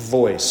his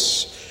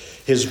voice.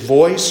 His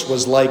voice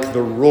was like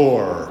the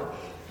roar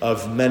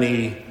of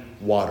many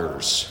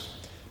waters.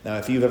 Now,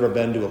 if you've ever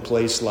been to a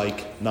place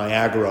like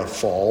Niagara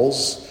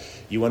Falls,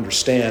 you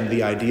understand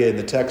the idea in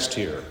the text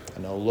here.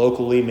 I know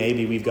locally,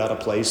 maybe we've got a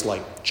place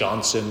like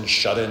Johnson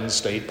Shut-In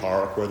State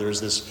Park where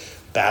there's this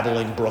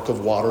babbling brook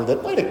of water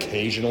that might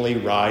occasionally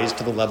rise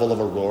to the level of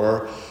a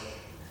roar.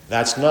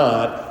 That's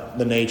not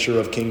the nature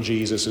of King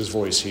Jesus'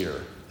 voice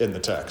here in the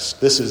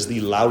text. This is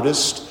the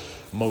loudest,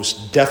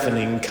 most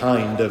deafening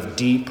kind of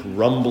deep,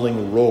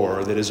 rumbling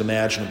roar that is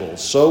imaginable.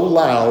 So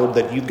loud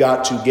that you've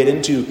got to get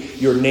into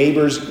your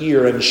neighbor's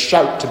ear and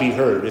shout to be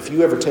heard. If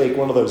you ever take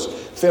one of those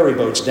ferry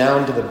boats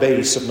down to the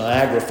base of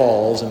Niagara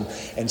Falls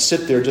and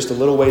sit there just a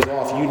little ways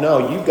off, you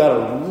know you've got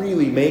to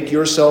really make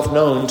yourself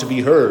known to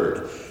be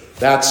heard.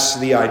 That's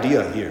the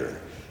idea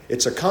here.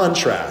 It's a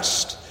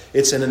contrast.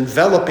 It's an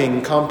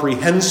enveloping,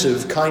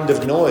 comprehensive kind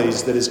of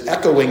noise that is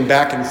echoing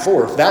back and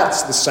forth.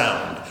 That's the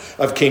sound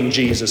of King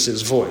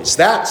Jesus' voice.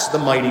 That's the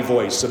mighty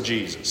voice of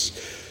Jesus.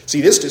 See,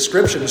 this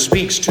description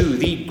speaks to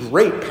the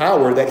great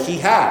power that he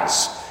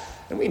has.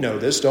 And we know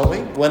this, don't we?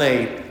 When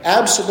an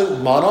absolute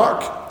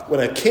monarch, when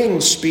a king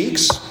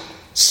speaks,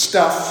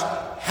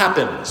 stuff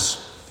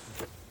happens.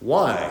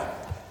 Why?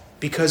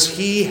 Because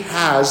he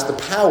has the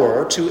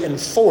power to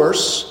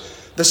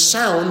enforce the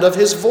sound of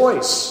his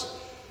voice.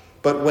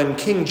 But when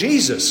King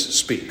Jesus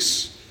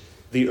speaks,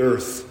 the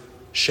earth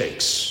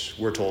shakes,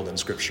 we're told in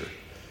Scripture,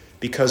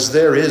 because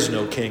there is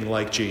no king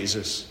like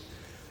Jesus.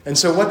 And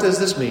so what does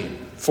this mean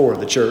for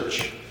the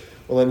church?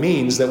 Well, it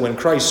means that when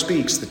Christ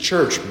speaks, the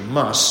church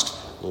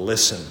must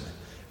listen.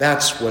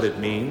 That's what it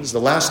means. The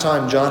last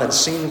time John had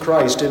seen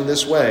Christ in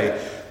this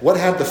way, what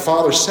had the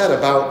Father said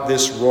about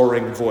this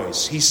roaring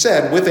voice? He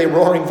said with a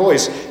roaring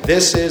voice,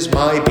 "This is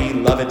my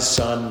beloved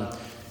Son.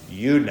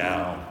 You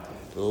now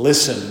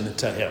listen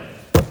to him."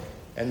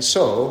 And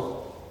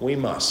so we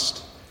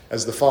must,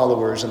 as the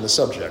followers and the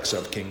subjects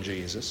of King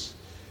Jesus.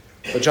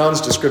 But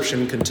John's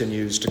description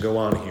continues to go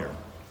on here.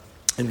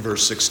 In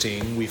verse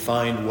 16, we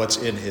find what's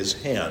in his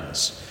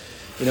hands.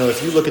 You know,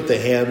 if you look at the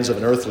hands of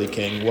an earthly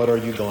king, what are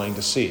you going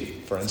to see?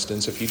 For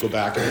instance, if you go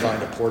back and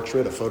find a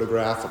portrait, a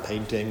photograph, a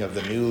painting of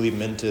the newly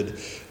minted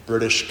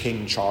British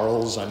King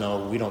Charles. I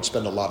know we don't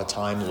spend a lot of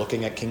time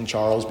looking at King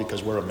Charles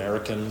because we're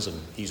Americans and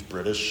he's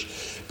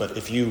British. But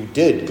if you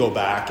did go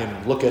back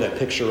and look at a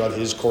picture of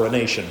his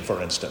coronation,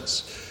 for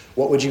instance,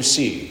 what would you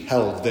see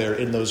held there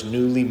in those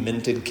newly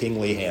minted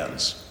kingly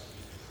hands?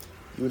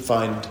 You would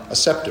find a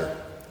scepter,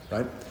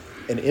 right?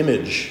 An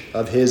image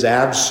of his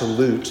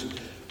absolute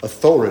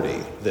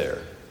authority there.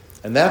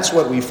 And that's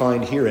what we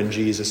find here in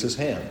Jesus'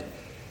 hand.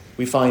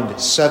 We find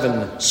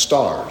 7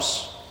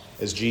 stars.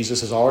 As Jesus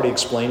has already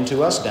explained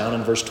to us down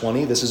in verse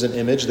 20, this is an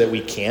image that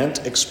we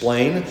can't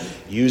explain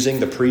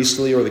using the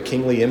priestly or the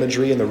kingly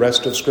imagery in the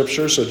rest of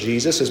Scripture. So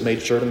Jesus has made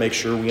sure to make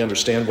sure we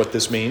understand what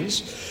this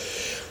means.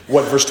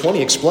 What verse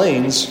 20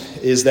 explains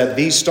is that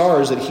these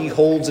stars that he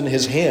holds in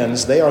his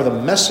hands, they are the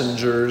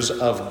messengers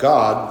of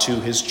God to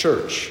his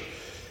church.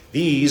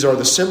 These are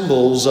the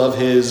symbols of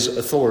his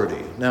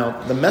authority.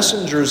 Now, the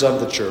messengers of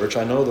the church,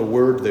 I know the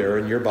word there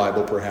in your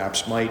Bible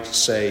perhaps might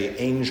say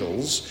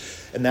angels,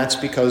 and that's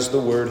because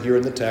the word here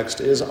in the text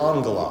is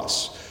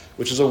angelos,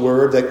 which is a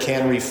word that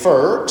can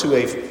refer to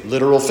a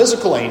literal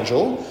physical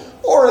angel,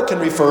 or it can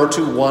refer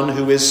to one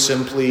who is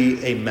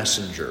simply a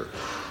messenger.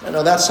 I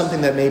know that's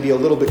something that may be a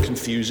little bit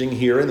confusing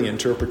here in the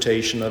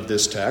interpretation of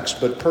this text,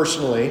 but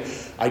personally,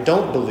 I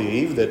don't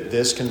believe that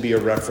this can be a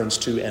reference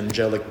to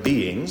angelic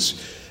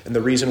beings. And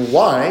the reason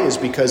why is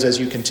because as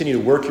you continue to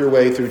work your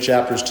way through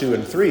chapters 2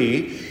 and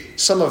 3,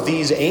 some of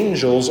these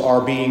angels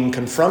are being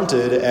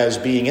confronted as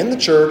being in the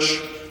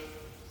church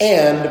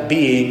and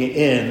being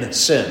in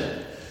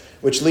sin,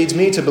 which leads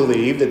me to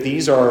believe that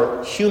these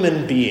are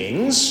human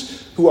beings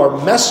who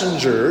are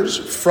messengers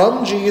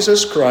from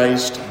Jesus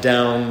Christ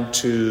down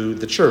to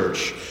the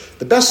church.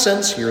 The best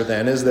sense here,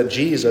 then, is that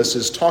Jesus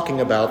is talking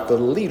about the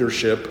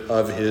leadership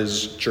of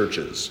his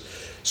churches,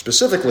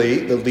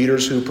 specifically the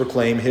leaders who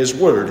proclaim his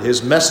word,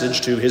 his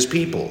message to his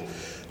people.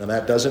 Now,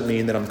 that doesn't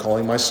mean that I'm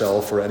calling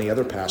myself or any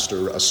other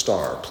pastor a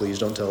star. Please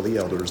don't tell the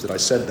elders that I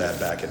said that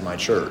back at my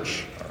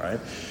church, all right?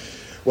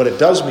 What it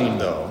does mean,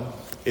 though,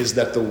 is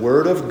that the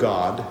word of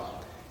God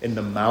in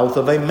the mouth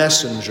of a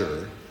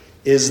messenger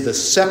is the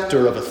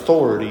scepter of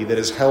authority that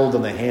is held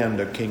in the hand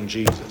of King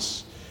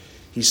Jesus.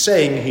 He's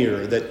saying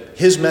here that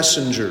his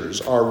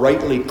messengers are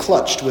rightly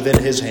clutched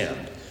within his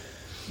hand,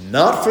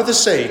 not for the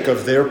sake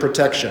of their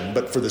protection,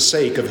 but for the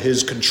sake of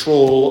his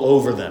control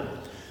over them.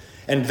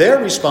 And their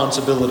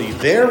responsibility,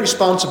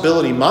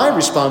 my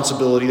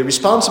responsibility, the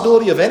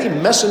responsibility of any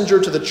messenger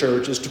to the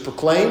church is to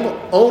proclaim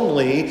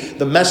only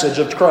the message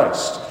of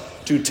Christ,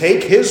 to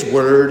take his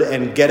word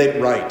and get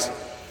it right.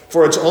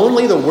 For it's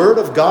only the word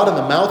of God in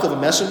the mouth of a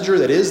messenger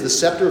that is the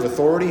scepter of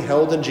authority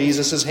held in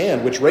Jesus'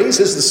 hand, which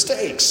raises the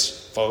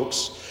stakes,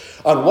 folks,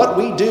 on what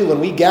we do when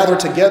we gather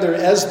together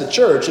as the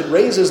church. It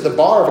raises the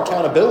bar of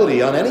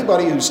accountability on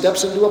anybody who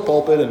steps into a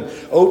pulpit and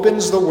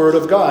opens the word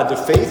of God to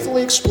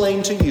faithfully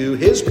explain to you,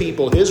 his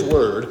people, his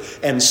word,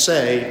 and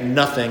say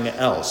nothing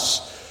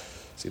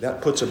else. See,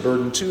 that puts a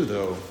burden too,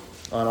 though,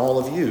 on all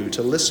of you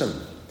to listen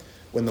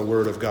when the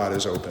word of God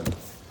is opened.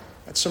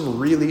 That's some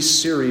really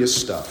serious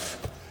stuff.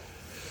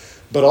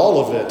 But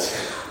all of it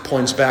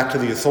points back to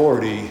the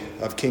authority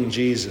of King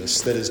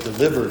Jesus that is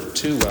delivered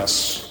to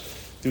us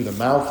through the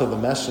mouth of the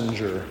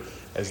messenger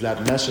as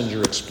that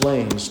messenger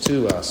explains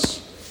to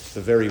us the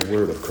very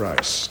word of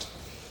Christ.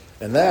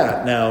 And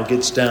that now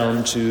gets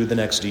down to the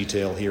next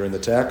detail here in the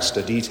text,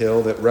 a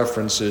detail that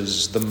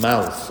references the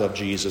mouth of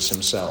Jesus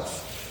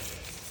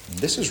himself.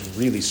 This is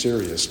really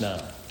serious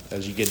now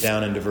as you get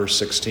down into verse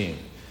 16.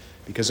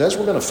 Because as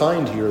we're going to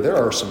find here, there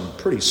are some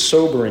pretty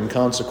sobering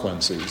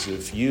consequences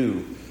if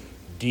you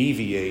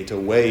deviate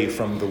away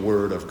from the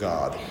word of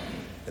God.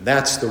 And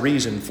that's the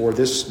reason for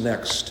this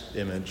next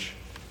image.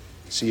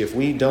 See, if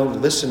we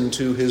don't listen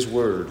to his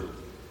word,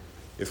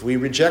 if we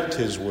reject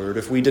his word,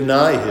 if we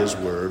deny his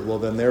word, well,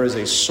 then there is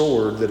a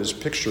sword that is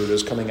pictured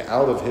as coming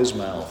out of his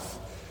mouth.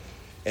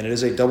 And it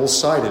is a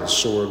double-sided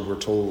sword, we're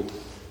told.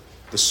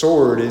 The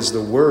sword is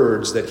the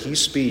words that he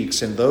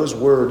speaks, and those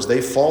words,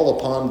 they fall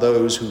upon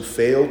those who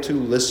fail to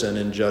listen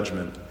in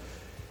judgment.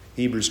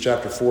 Hebrews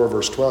chapter 4,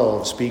 verse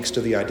 12 speaks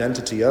to the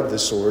identity of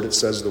this sword. It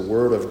says the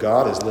word of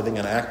God is living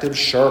and active,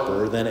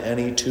 sharper than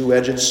any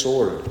two-edged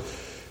sword,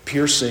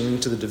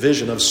 piercing to the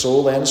division of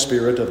soul and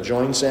spirit, of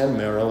joints and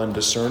marrow, and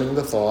discerning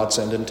the thoughts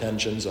and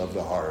intentions of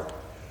the heart.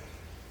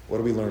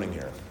 What are we learning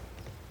here?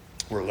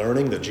 We're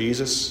learning that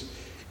Jesus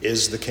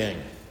is the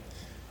King,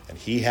 and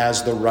he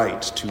has the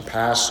right to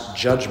pass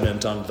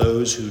judgment on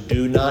those who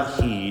do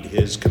not heed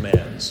his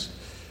commands.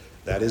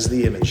 That is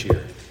the image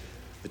here.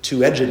 The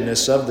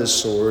two-edgedness of this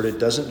sword, it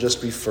doesn't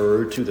just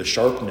refer to the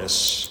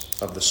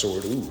sharpness of the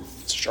sword. Ooh,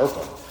 it's a sharp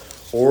one.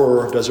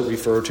 Or does it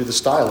refer to the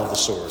style of the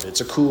sword?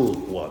 It's a cool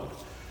one.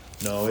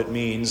 No, it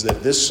means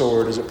that this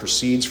sword, as it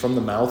proceeds from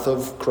the mouth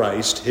of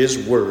Christ,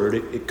 his word,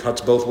 it cuts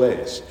both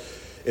ways.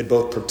 It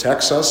both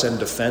protects us and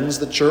defends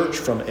the church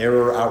from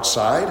error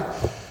outside,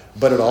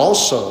 but it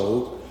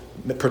also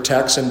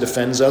protects and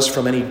defends us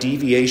from any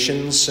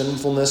deviation,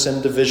 sinfulness,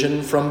 and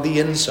division from the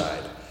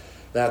inside.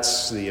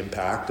 That's the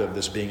impact of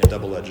this being a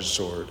double-edged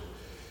sword.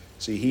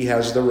 See, he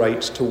has the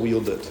right to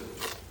wield it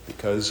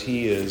because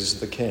he is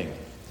the king.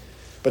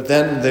 But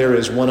then there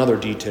is one other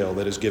detail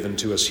that is given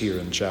to us here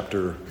in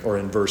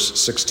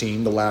verse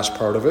 16, the last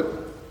part of it.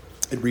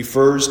 It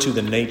refers to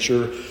the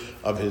nature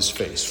of his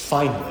face.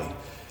 Finally,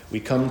 we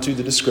come to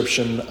the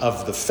description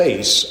of the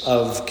face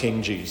of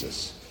King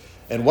Jesus.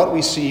 And what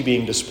we see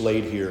being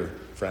displayed here,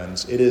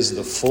 friends, it is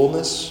the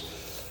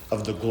fullness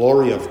of the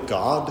glory of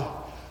God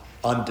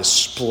on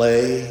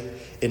display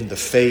in the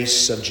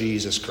face of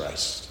Jesus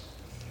Christ.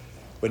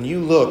 When you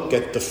look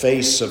at the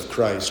face of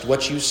Christ,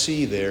 what you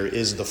see there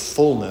is the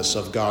fullness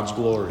of God's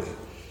glory.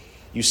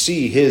 You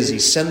see his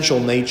essential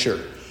nature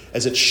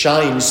as it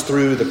shines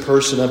through the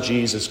person of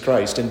Jesus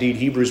Christ. Indeed,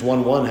 Hebrews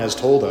 1:1 has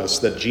told us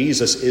that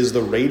Jesus is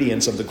the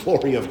radiance of the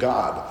glory of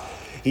God.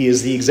 He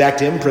is the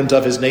exact imprint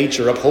of his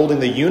nature,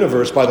 upholding the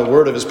universe by the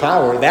word of his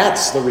power.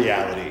 That's the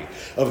reality.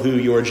 of who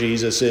your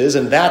Jesus is,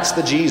 and that's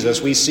the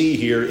Jesus we see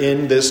here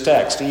in this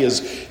text. He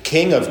is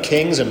King of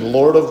kings and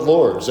Lord of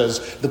lords,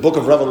 as the book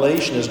of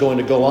Revelation is going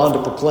to go on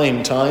to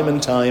proclaim time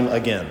and time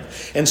again.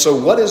 And so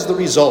what is the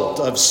result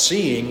of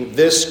seeing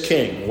this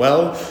king?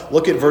 Well,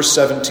 look at verse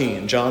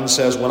 17. John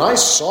says, "When I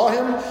saw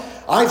him,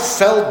 I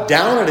fell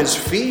down at his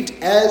feet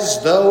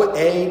as though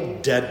a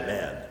dead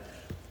man."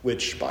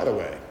 Which, by the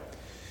way,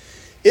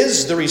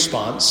 is the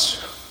response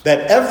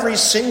that every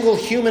single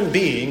human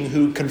being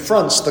who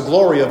confronts the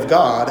glory of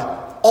God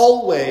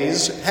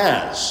always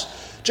has.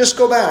 Just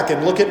go back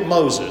and look at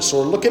Moses,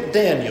 or look at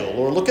Daniel,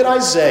 or look at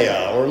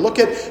Isaiah, or look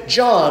at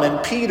John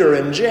and Peter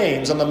and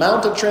James on the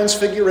Mount of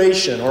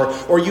Transfiguration,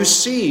 or you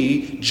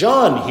see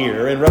John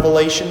here in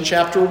Revelation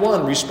chapter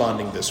 1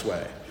 responding this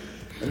way.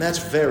 And that's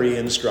very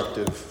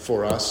instructive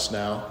for us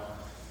now,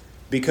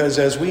 because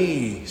as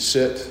we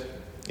sit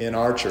in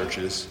our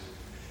churches,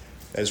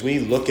 as we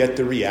look at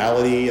the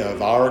reality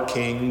of our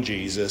King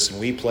Jesus, and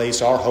we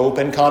place our hope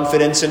and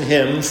confidence in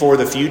him for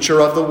the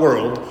future of the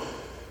world,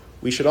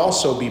 we should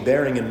also be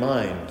bearing in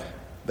mind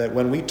that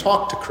when we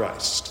talk to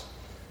Christ,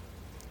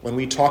 when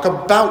we talk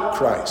about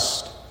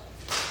Christ,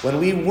 when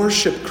we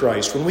worship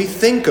Christ, when we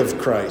think of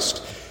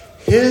Christ,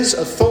 his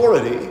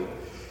authority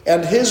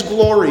and his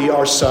glory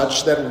are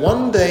such that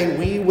one day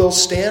we will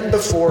stand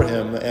before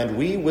him and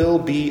we will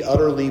be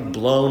utterly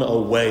blown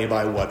away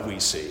by what we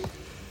see.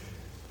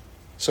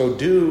 So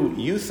do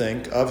you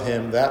think of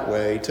him that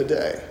way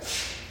today?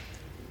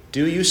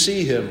 Do you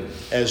see him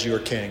as your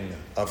King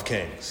of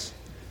kings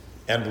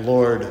and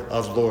Lord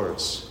of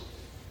lords?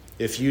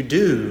 If you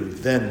do,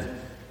 then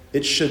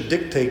it should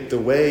dictate the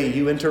way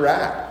you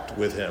interact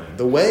with him,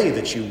 the way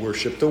that you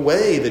worship, the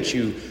way that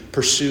you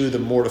pursue the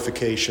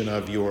mortification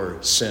of your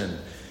sin.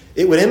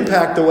 It would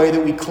impact the way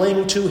that we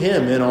cling to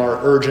him in our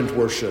urgent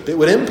worship. It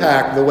would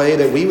impact the way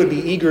that we would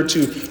be eager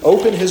to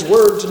open his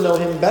word to know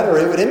him better.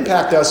 It would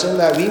impact us in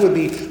that we would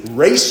be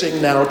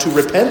racing now to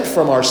repent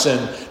from our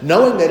sin,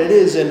 knowing that it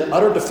is in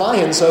utter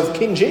defiance of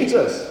King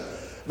Jesus,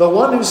 the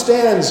one who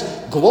stands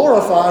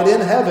glorified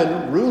in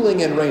heaven,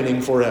 ruling and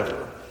reigning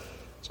forever.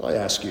 So I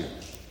ask you,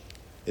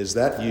 is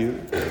that you?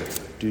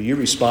 Do you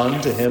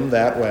respond to him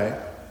that way?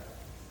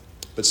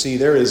 But see,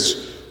 there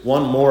is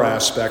one more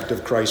aspect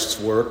of Christ's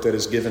work that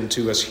is given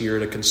to us here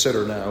to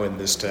consider now in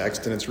this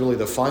text, and it's really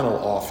the final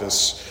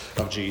office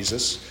of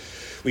Jesus.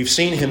 We've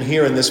seen him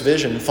here in this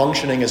vision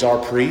functioning as our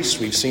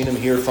priest. We've seen him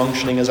here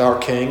functioning as our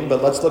king,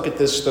 but let's look at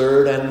this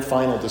third and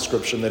final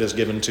description that is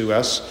given to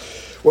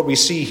us. What we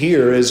see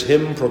here is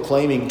him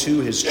proclaiming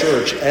to his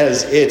church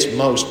as its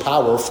most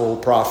powerful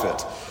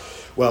prophet.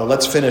 Well,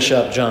 let's finish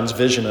up John's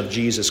vision of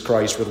Jesus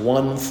Christ with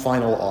one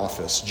final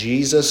office,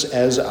 Jesus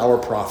as our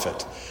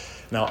prophet.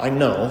 Now, I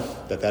know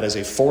that that is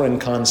a foreign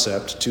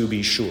concept, to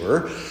be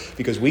sure,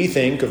 because we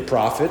think of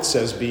prophets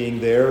as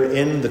being there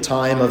in the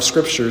time of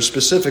Scripture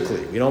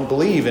specifically. We don't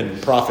believe in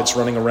prophets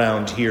running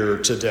around here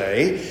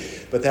today,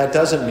 but that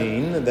doesn't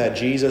mean that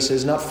Jesus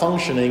is not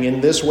functioning in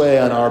this way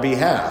on our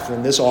behalf.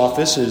 And this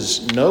office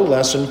is no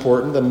less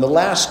important than the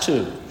last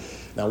two.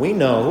 Now, we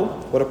know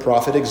what a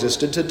prophet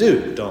existed to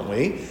do, don't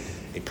we?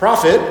 A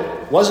prophet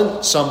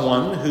wasn't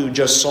someone who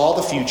just saw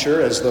the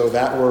future as though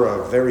that were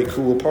a very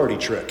cool party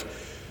trick.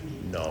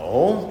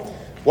 No.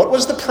 What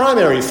was the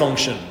primary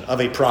function of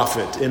a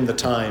prophet in the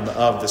time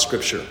of the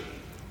Scripture?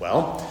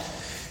 Well,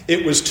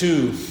 it was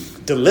to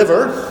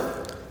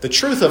deliver the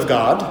truth of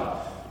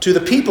God to the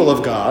people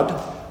of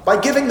God by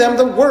giving them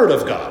the Word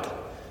of God.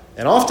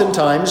 And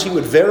oftentimes he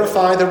would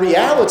verify the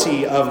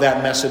reality of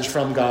that message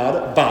from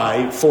God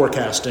by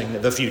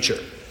forecasting the future.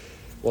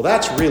 Well,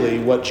 that's really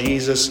what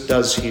Jesus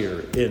does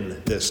here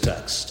in this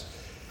text.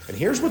 And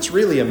here's what's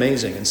really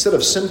amazing. Instead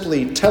of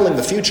simply telling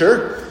the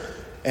future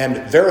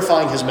and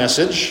verifying his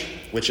message,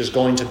 which is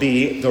going to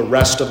be the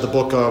rest of the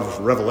book of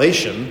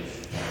Revelation,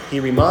 he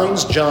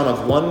reminds John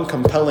of one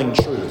compelling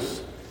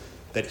truth,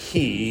 that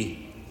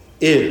he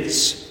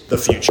is the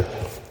future.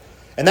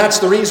 And that's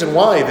the reason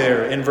why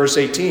there in verse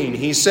 18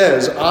 he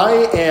says, I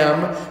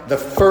am the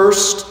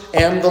first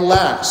and the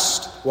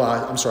last. Well,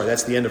 I'm sorry,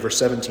 that's the end of verse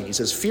 17. He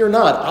says, fear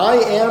not, I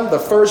am the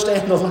first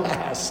and the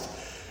last.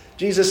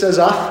 Jesus says,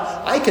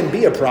 I can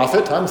be a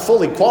prophet. I'm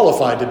fully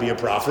qualified to be a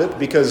prophet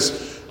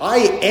because I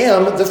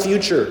am the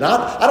future.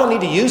 I don't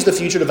need to use the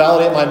future to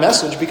validate my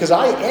message because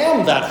I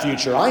am that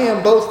future. I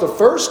am both the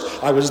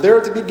first, I was there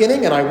at the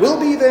beginning, and I will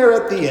be there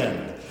at the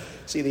end.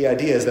 See, the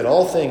idea is that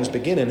all things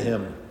begin in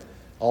him.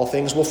 All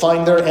things will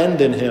find their end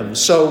in him.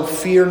 So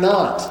fear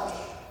not.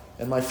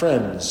 And my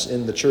friends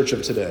in the church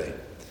of today,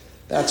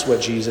 that's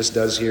what Jesus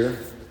does here.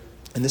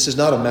 And this is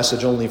not a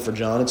message only for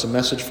John. It's a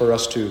message for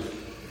us too.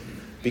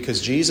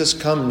 Because Jesus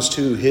comes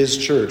to his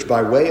church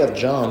by way of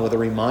John with a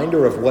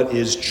reminder of what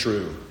is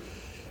true.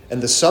 And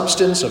the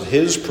substance of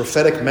his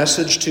prophetic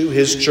message to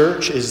his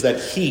church is that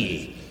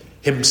he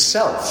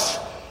himself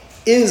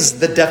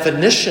is the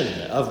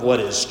definition of what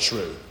is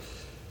true.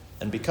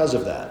 And because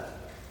of that,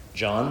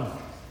 John,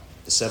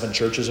 the 7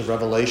 churches of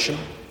Revelation,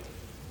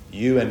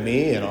 you and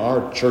me in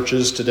our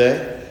churches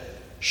today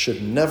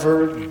should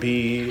never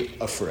be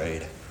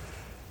afraid.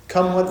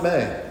 Come what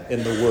may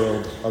in the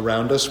world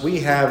around us, we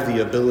have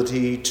the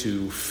ability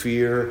to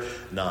fear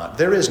not.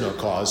 There is no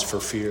cause for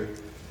fear.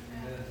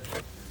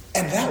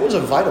 And that was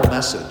a vital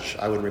message,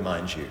 I would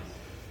remind you,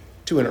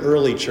 to an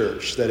early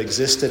church that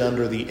existed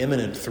under the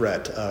imminent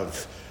threat of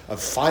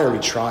fiery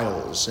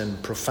trials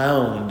and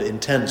profound,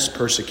 intense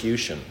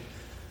persecution.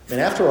 And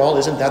after all,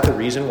 isn't that the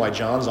reason why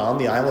John's on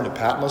the island of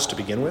Patmos to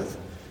begin with?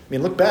 I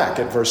mean, look back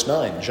at verse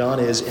 9. John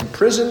is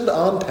imprisoned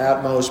on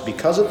Patmos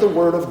because of the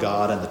word of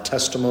God and the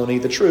testimony,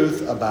 the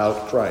truth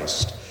about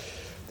Christ.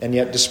 And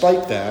yet,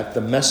 despite that,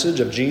 the message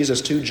of Jesus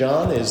to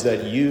John is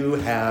that you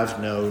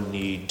have no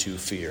need to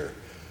fear.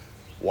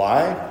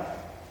 Why?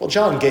 Well,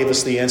 John gave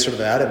us the answer to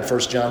that in 1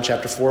 John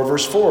chapter 4,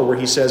 verse 4, where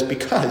he says,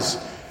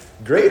 because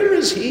greater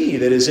is he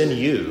that is in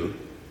you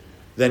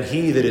than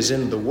he that is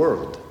in the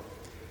world.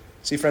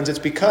 See, friends, it's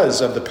because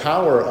of the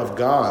power of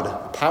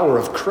God, power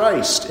of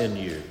Christ in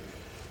you,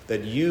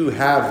 that you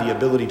have the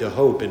ability to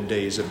hope in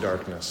days of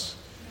darkness.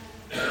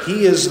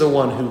 He is the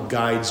one who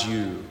guides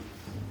you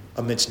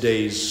amidst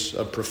days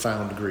of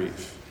profound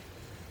grief.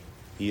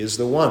 He is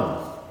the one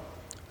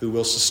who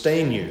will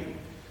sustain you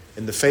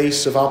in the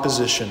face of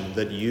opposition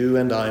that you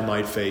and I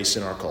might face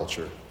in our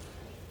culture.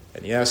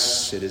 And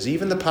yes, it is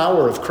even the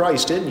power of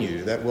Christ in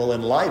you that will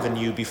enliven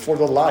you before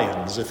the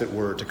lions, if it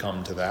were to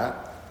come to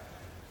that.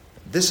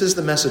 This is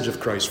the message of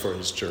Christ for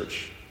his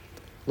church.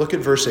 Look at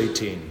verse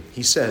 18.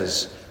 He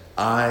says,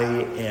 I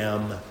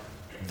am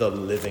the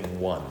living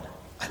one.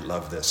 I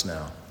love this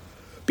now.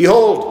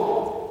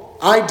 Behold,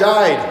 I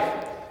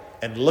died,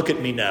 and look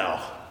at me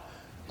now.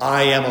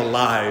 I am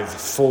alive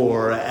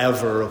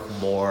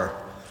forevermore,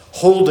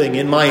 holding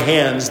in my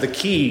hands the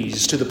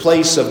keys to the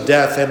place of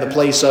death and the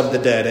place of the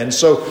dead. And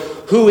so,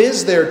 who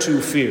is there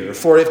to fear?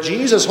 For if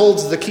Jesus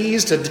holds the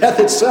keys to death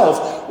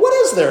itself, what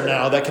is there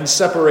now that can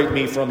separate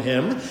me from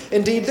him?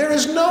 Indeed, there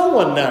is no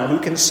one now who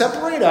can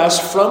separate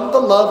us from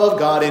the love of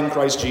God in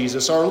Christ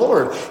Jesus our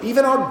Lord.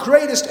 Even our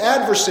greatest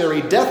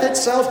adversary, death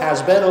itself,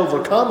 has been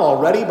overcome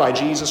already by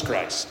Jesus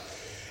Christ.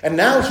 And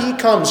now he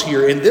comes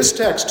here in this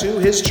text to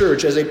his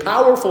church as a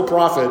powerful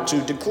prophet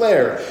to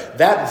declare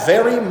that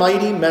very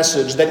mighty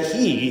message that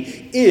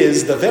he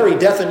is the very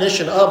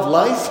definition of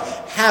life,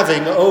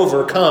 having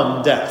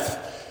overcome death.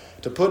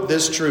 To put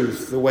this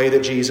truth the way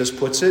that Jesus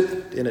puts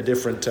it in a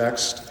different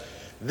text,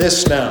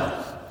 this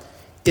now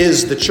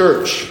is the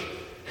church,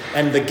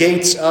 and the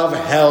gates of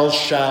hell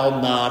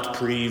shall not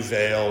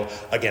prevail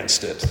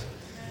against it.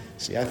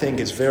 See, I think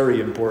it's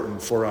very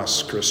important for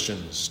us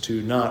Christians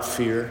to not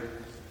fear,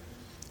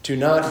 to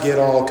not get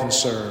all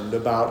concerned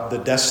about the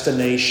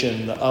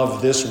destination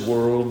of this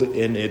world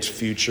in its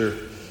future.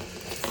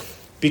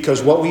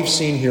 Because what we've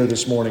seen here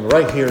this morning,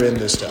 right here in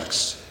this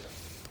text,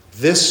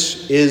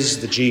 this is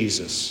the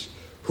Jesus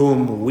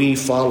whom we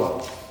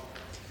follow.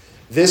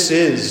 This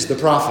is the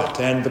prophet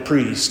and the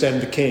priest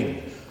and the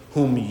king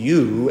whom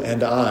you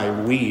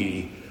and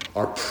we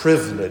are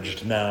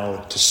privileged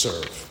now to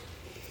serve.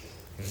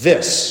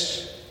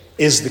 This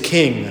is the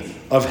King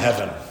of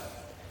heaven.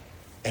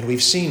 And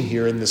we've seen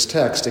here in this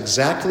text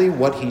exactly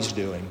what he's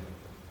doing.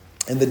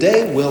 And the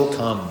day will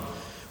come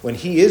when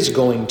he is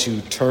going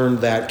to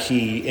turn that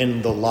key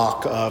in the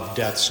lock of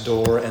death's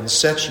door and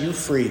set you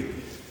free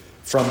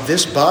from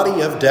this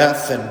body of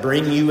death and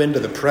bring you into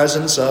the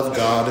presence of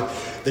God.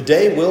 The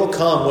day will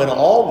come when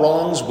all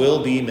wrongs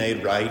will be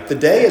made right. The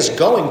day is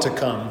going to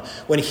come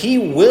when he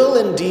will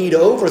indeed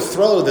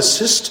overthrow the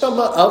system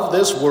of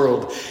this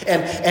world.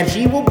 And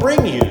he will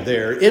bring you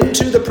there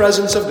into the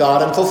presence of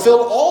God and fulfill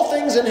all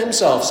things in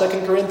himself.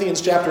 2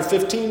 Corinthians chapter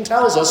 15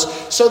 tells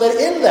us, so that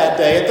in that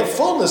day, at the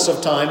fullness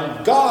of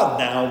time, God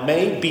now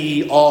may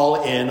be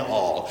all in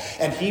all.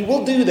 And he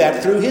will do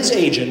that through his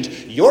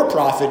agent, your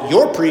prophet,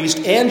 your priest,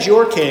 and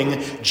your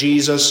king,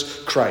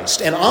 Jesus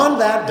Christ. And on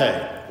that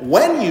day,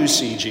 when you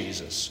see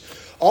Jesus,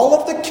 all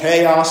of the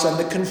chaos and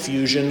the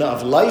confusion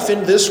of life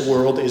in this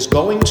world is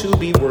going to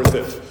be worth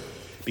it.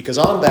 Because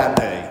on that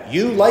day,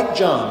 you, like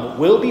John,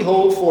 will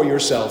behold for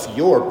yourself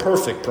your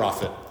perfect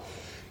prophet,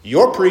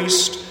 your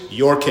priest,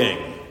 your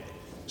king.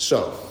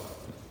 So,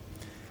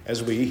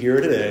 as we here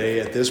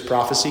today at this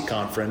prophecy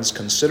conference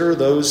consider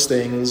those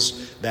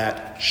things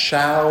that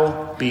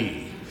shall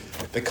be,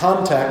 the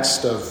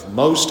context of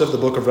most of the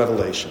book of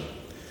Revelation,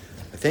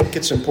 I think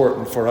it's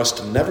important for us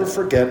to never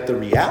forget the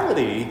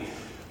reality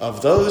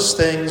of those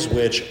things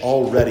which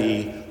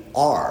already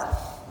are.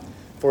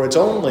 For it's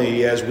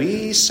only as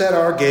we set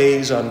our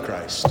gaze on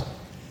Christ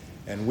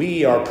and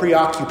we are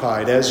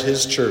preoccupied as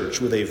his church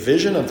with a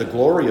vision of the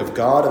glory of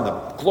God and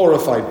the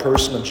glorified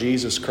person of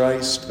Jesus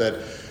Christ that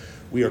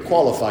we are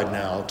qualified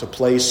now to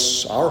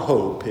place our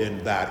hope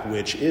in that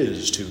which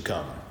is to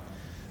come.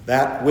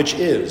 That which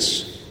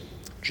is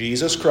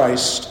Jesus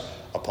Christ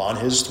upon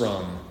his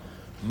throne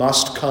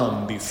must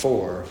come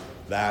before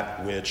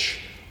that which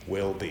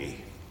will be.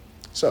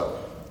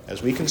 So,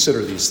 as we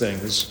consider these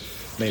things,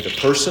 may the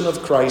person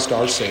of Christ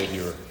our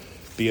Savior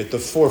be at the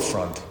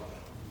forefront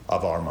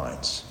of our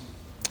minds.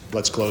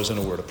 Let's close in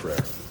a word of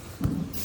prayer.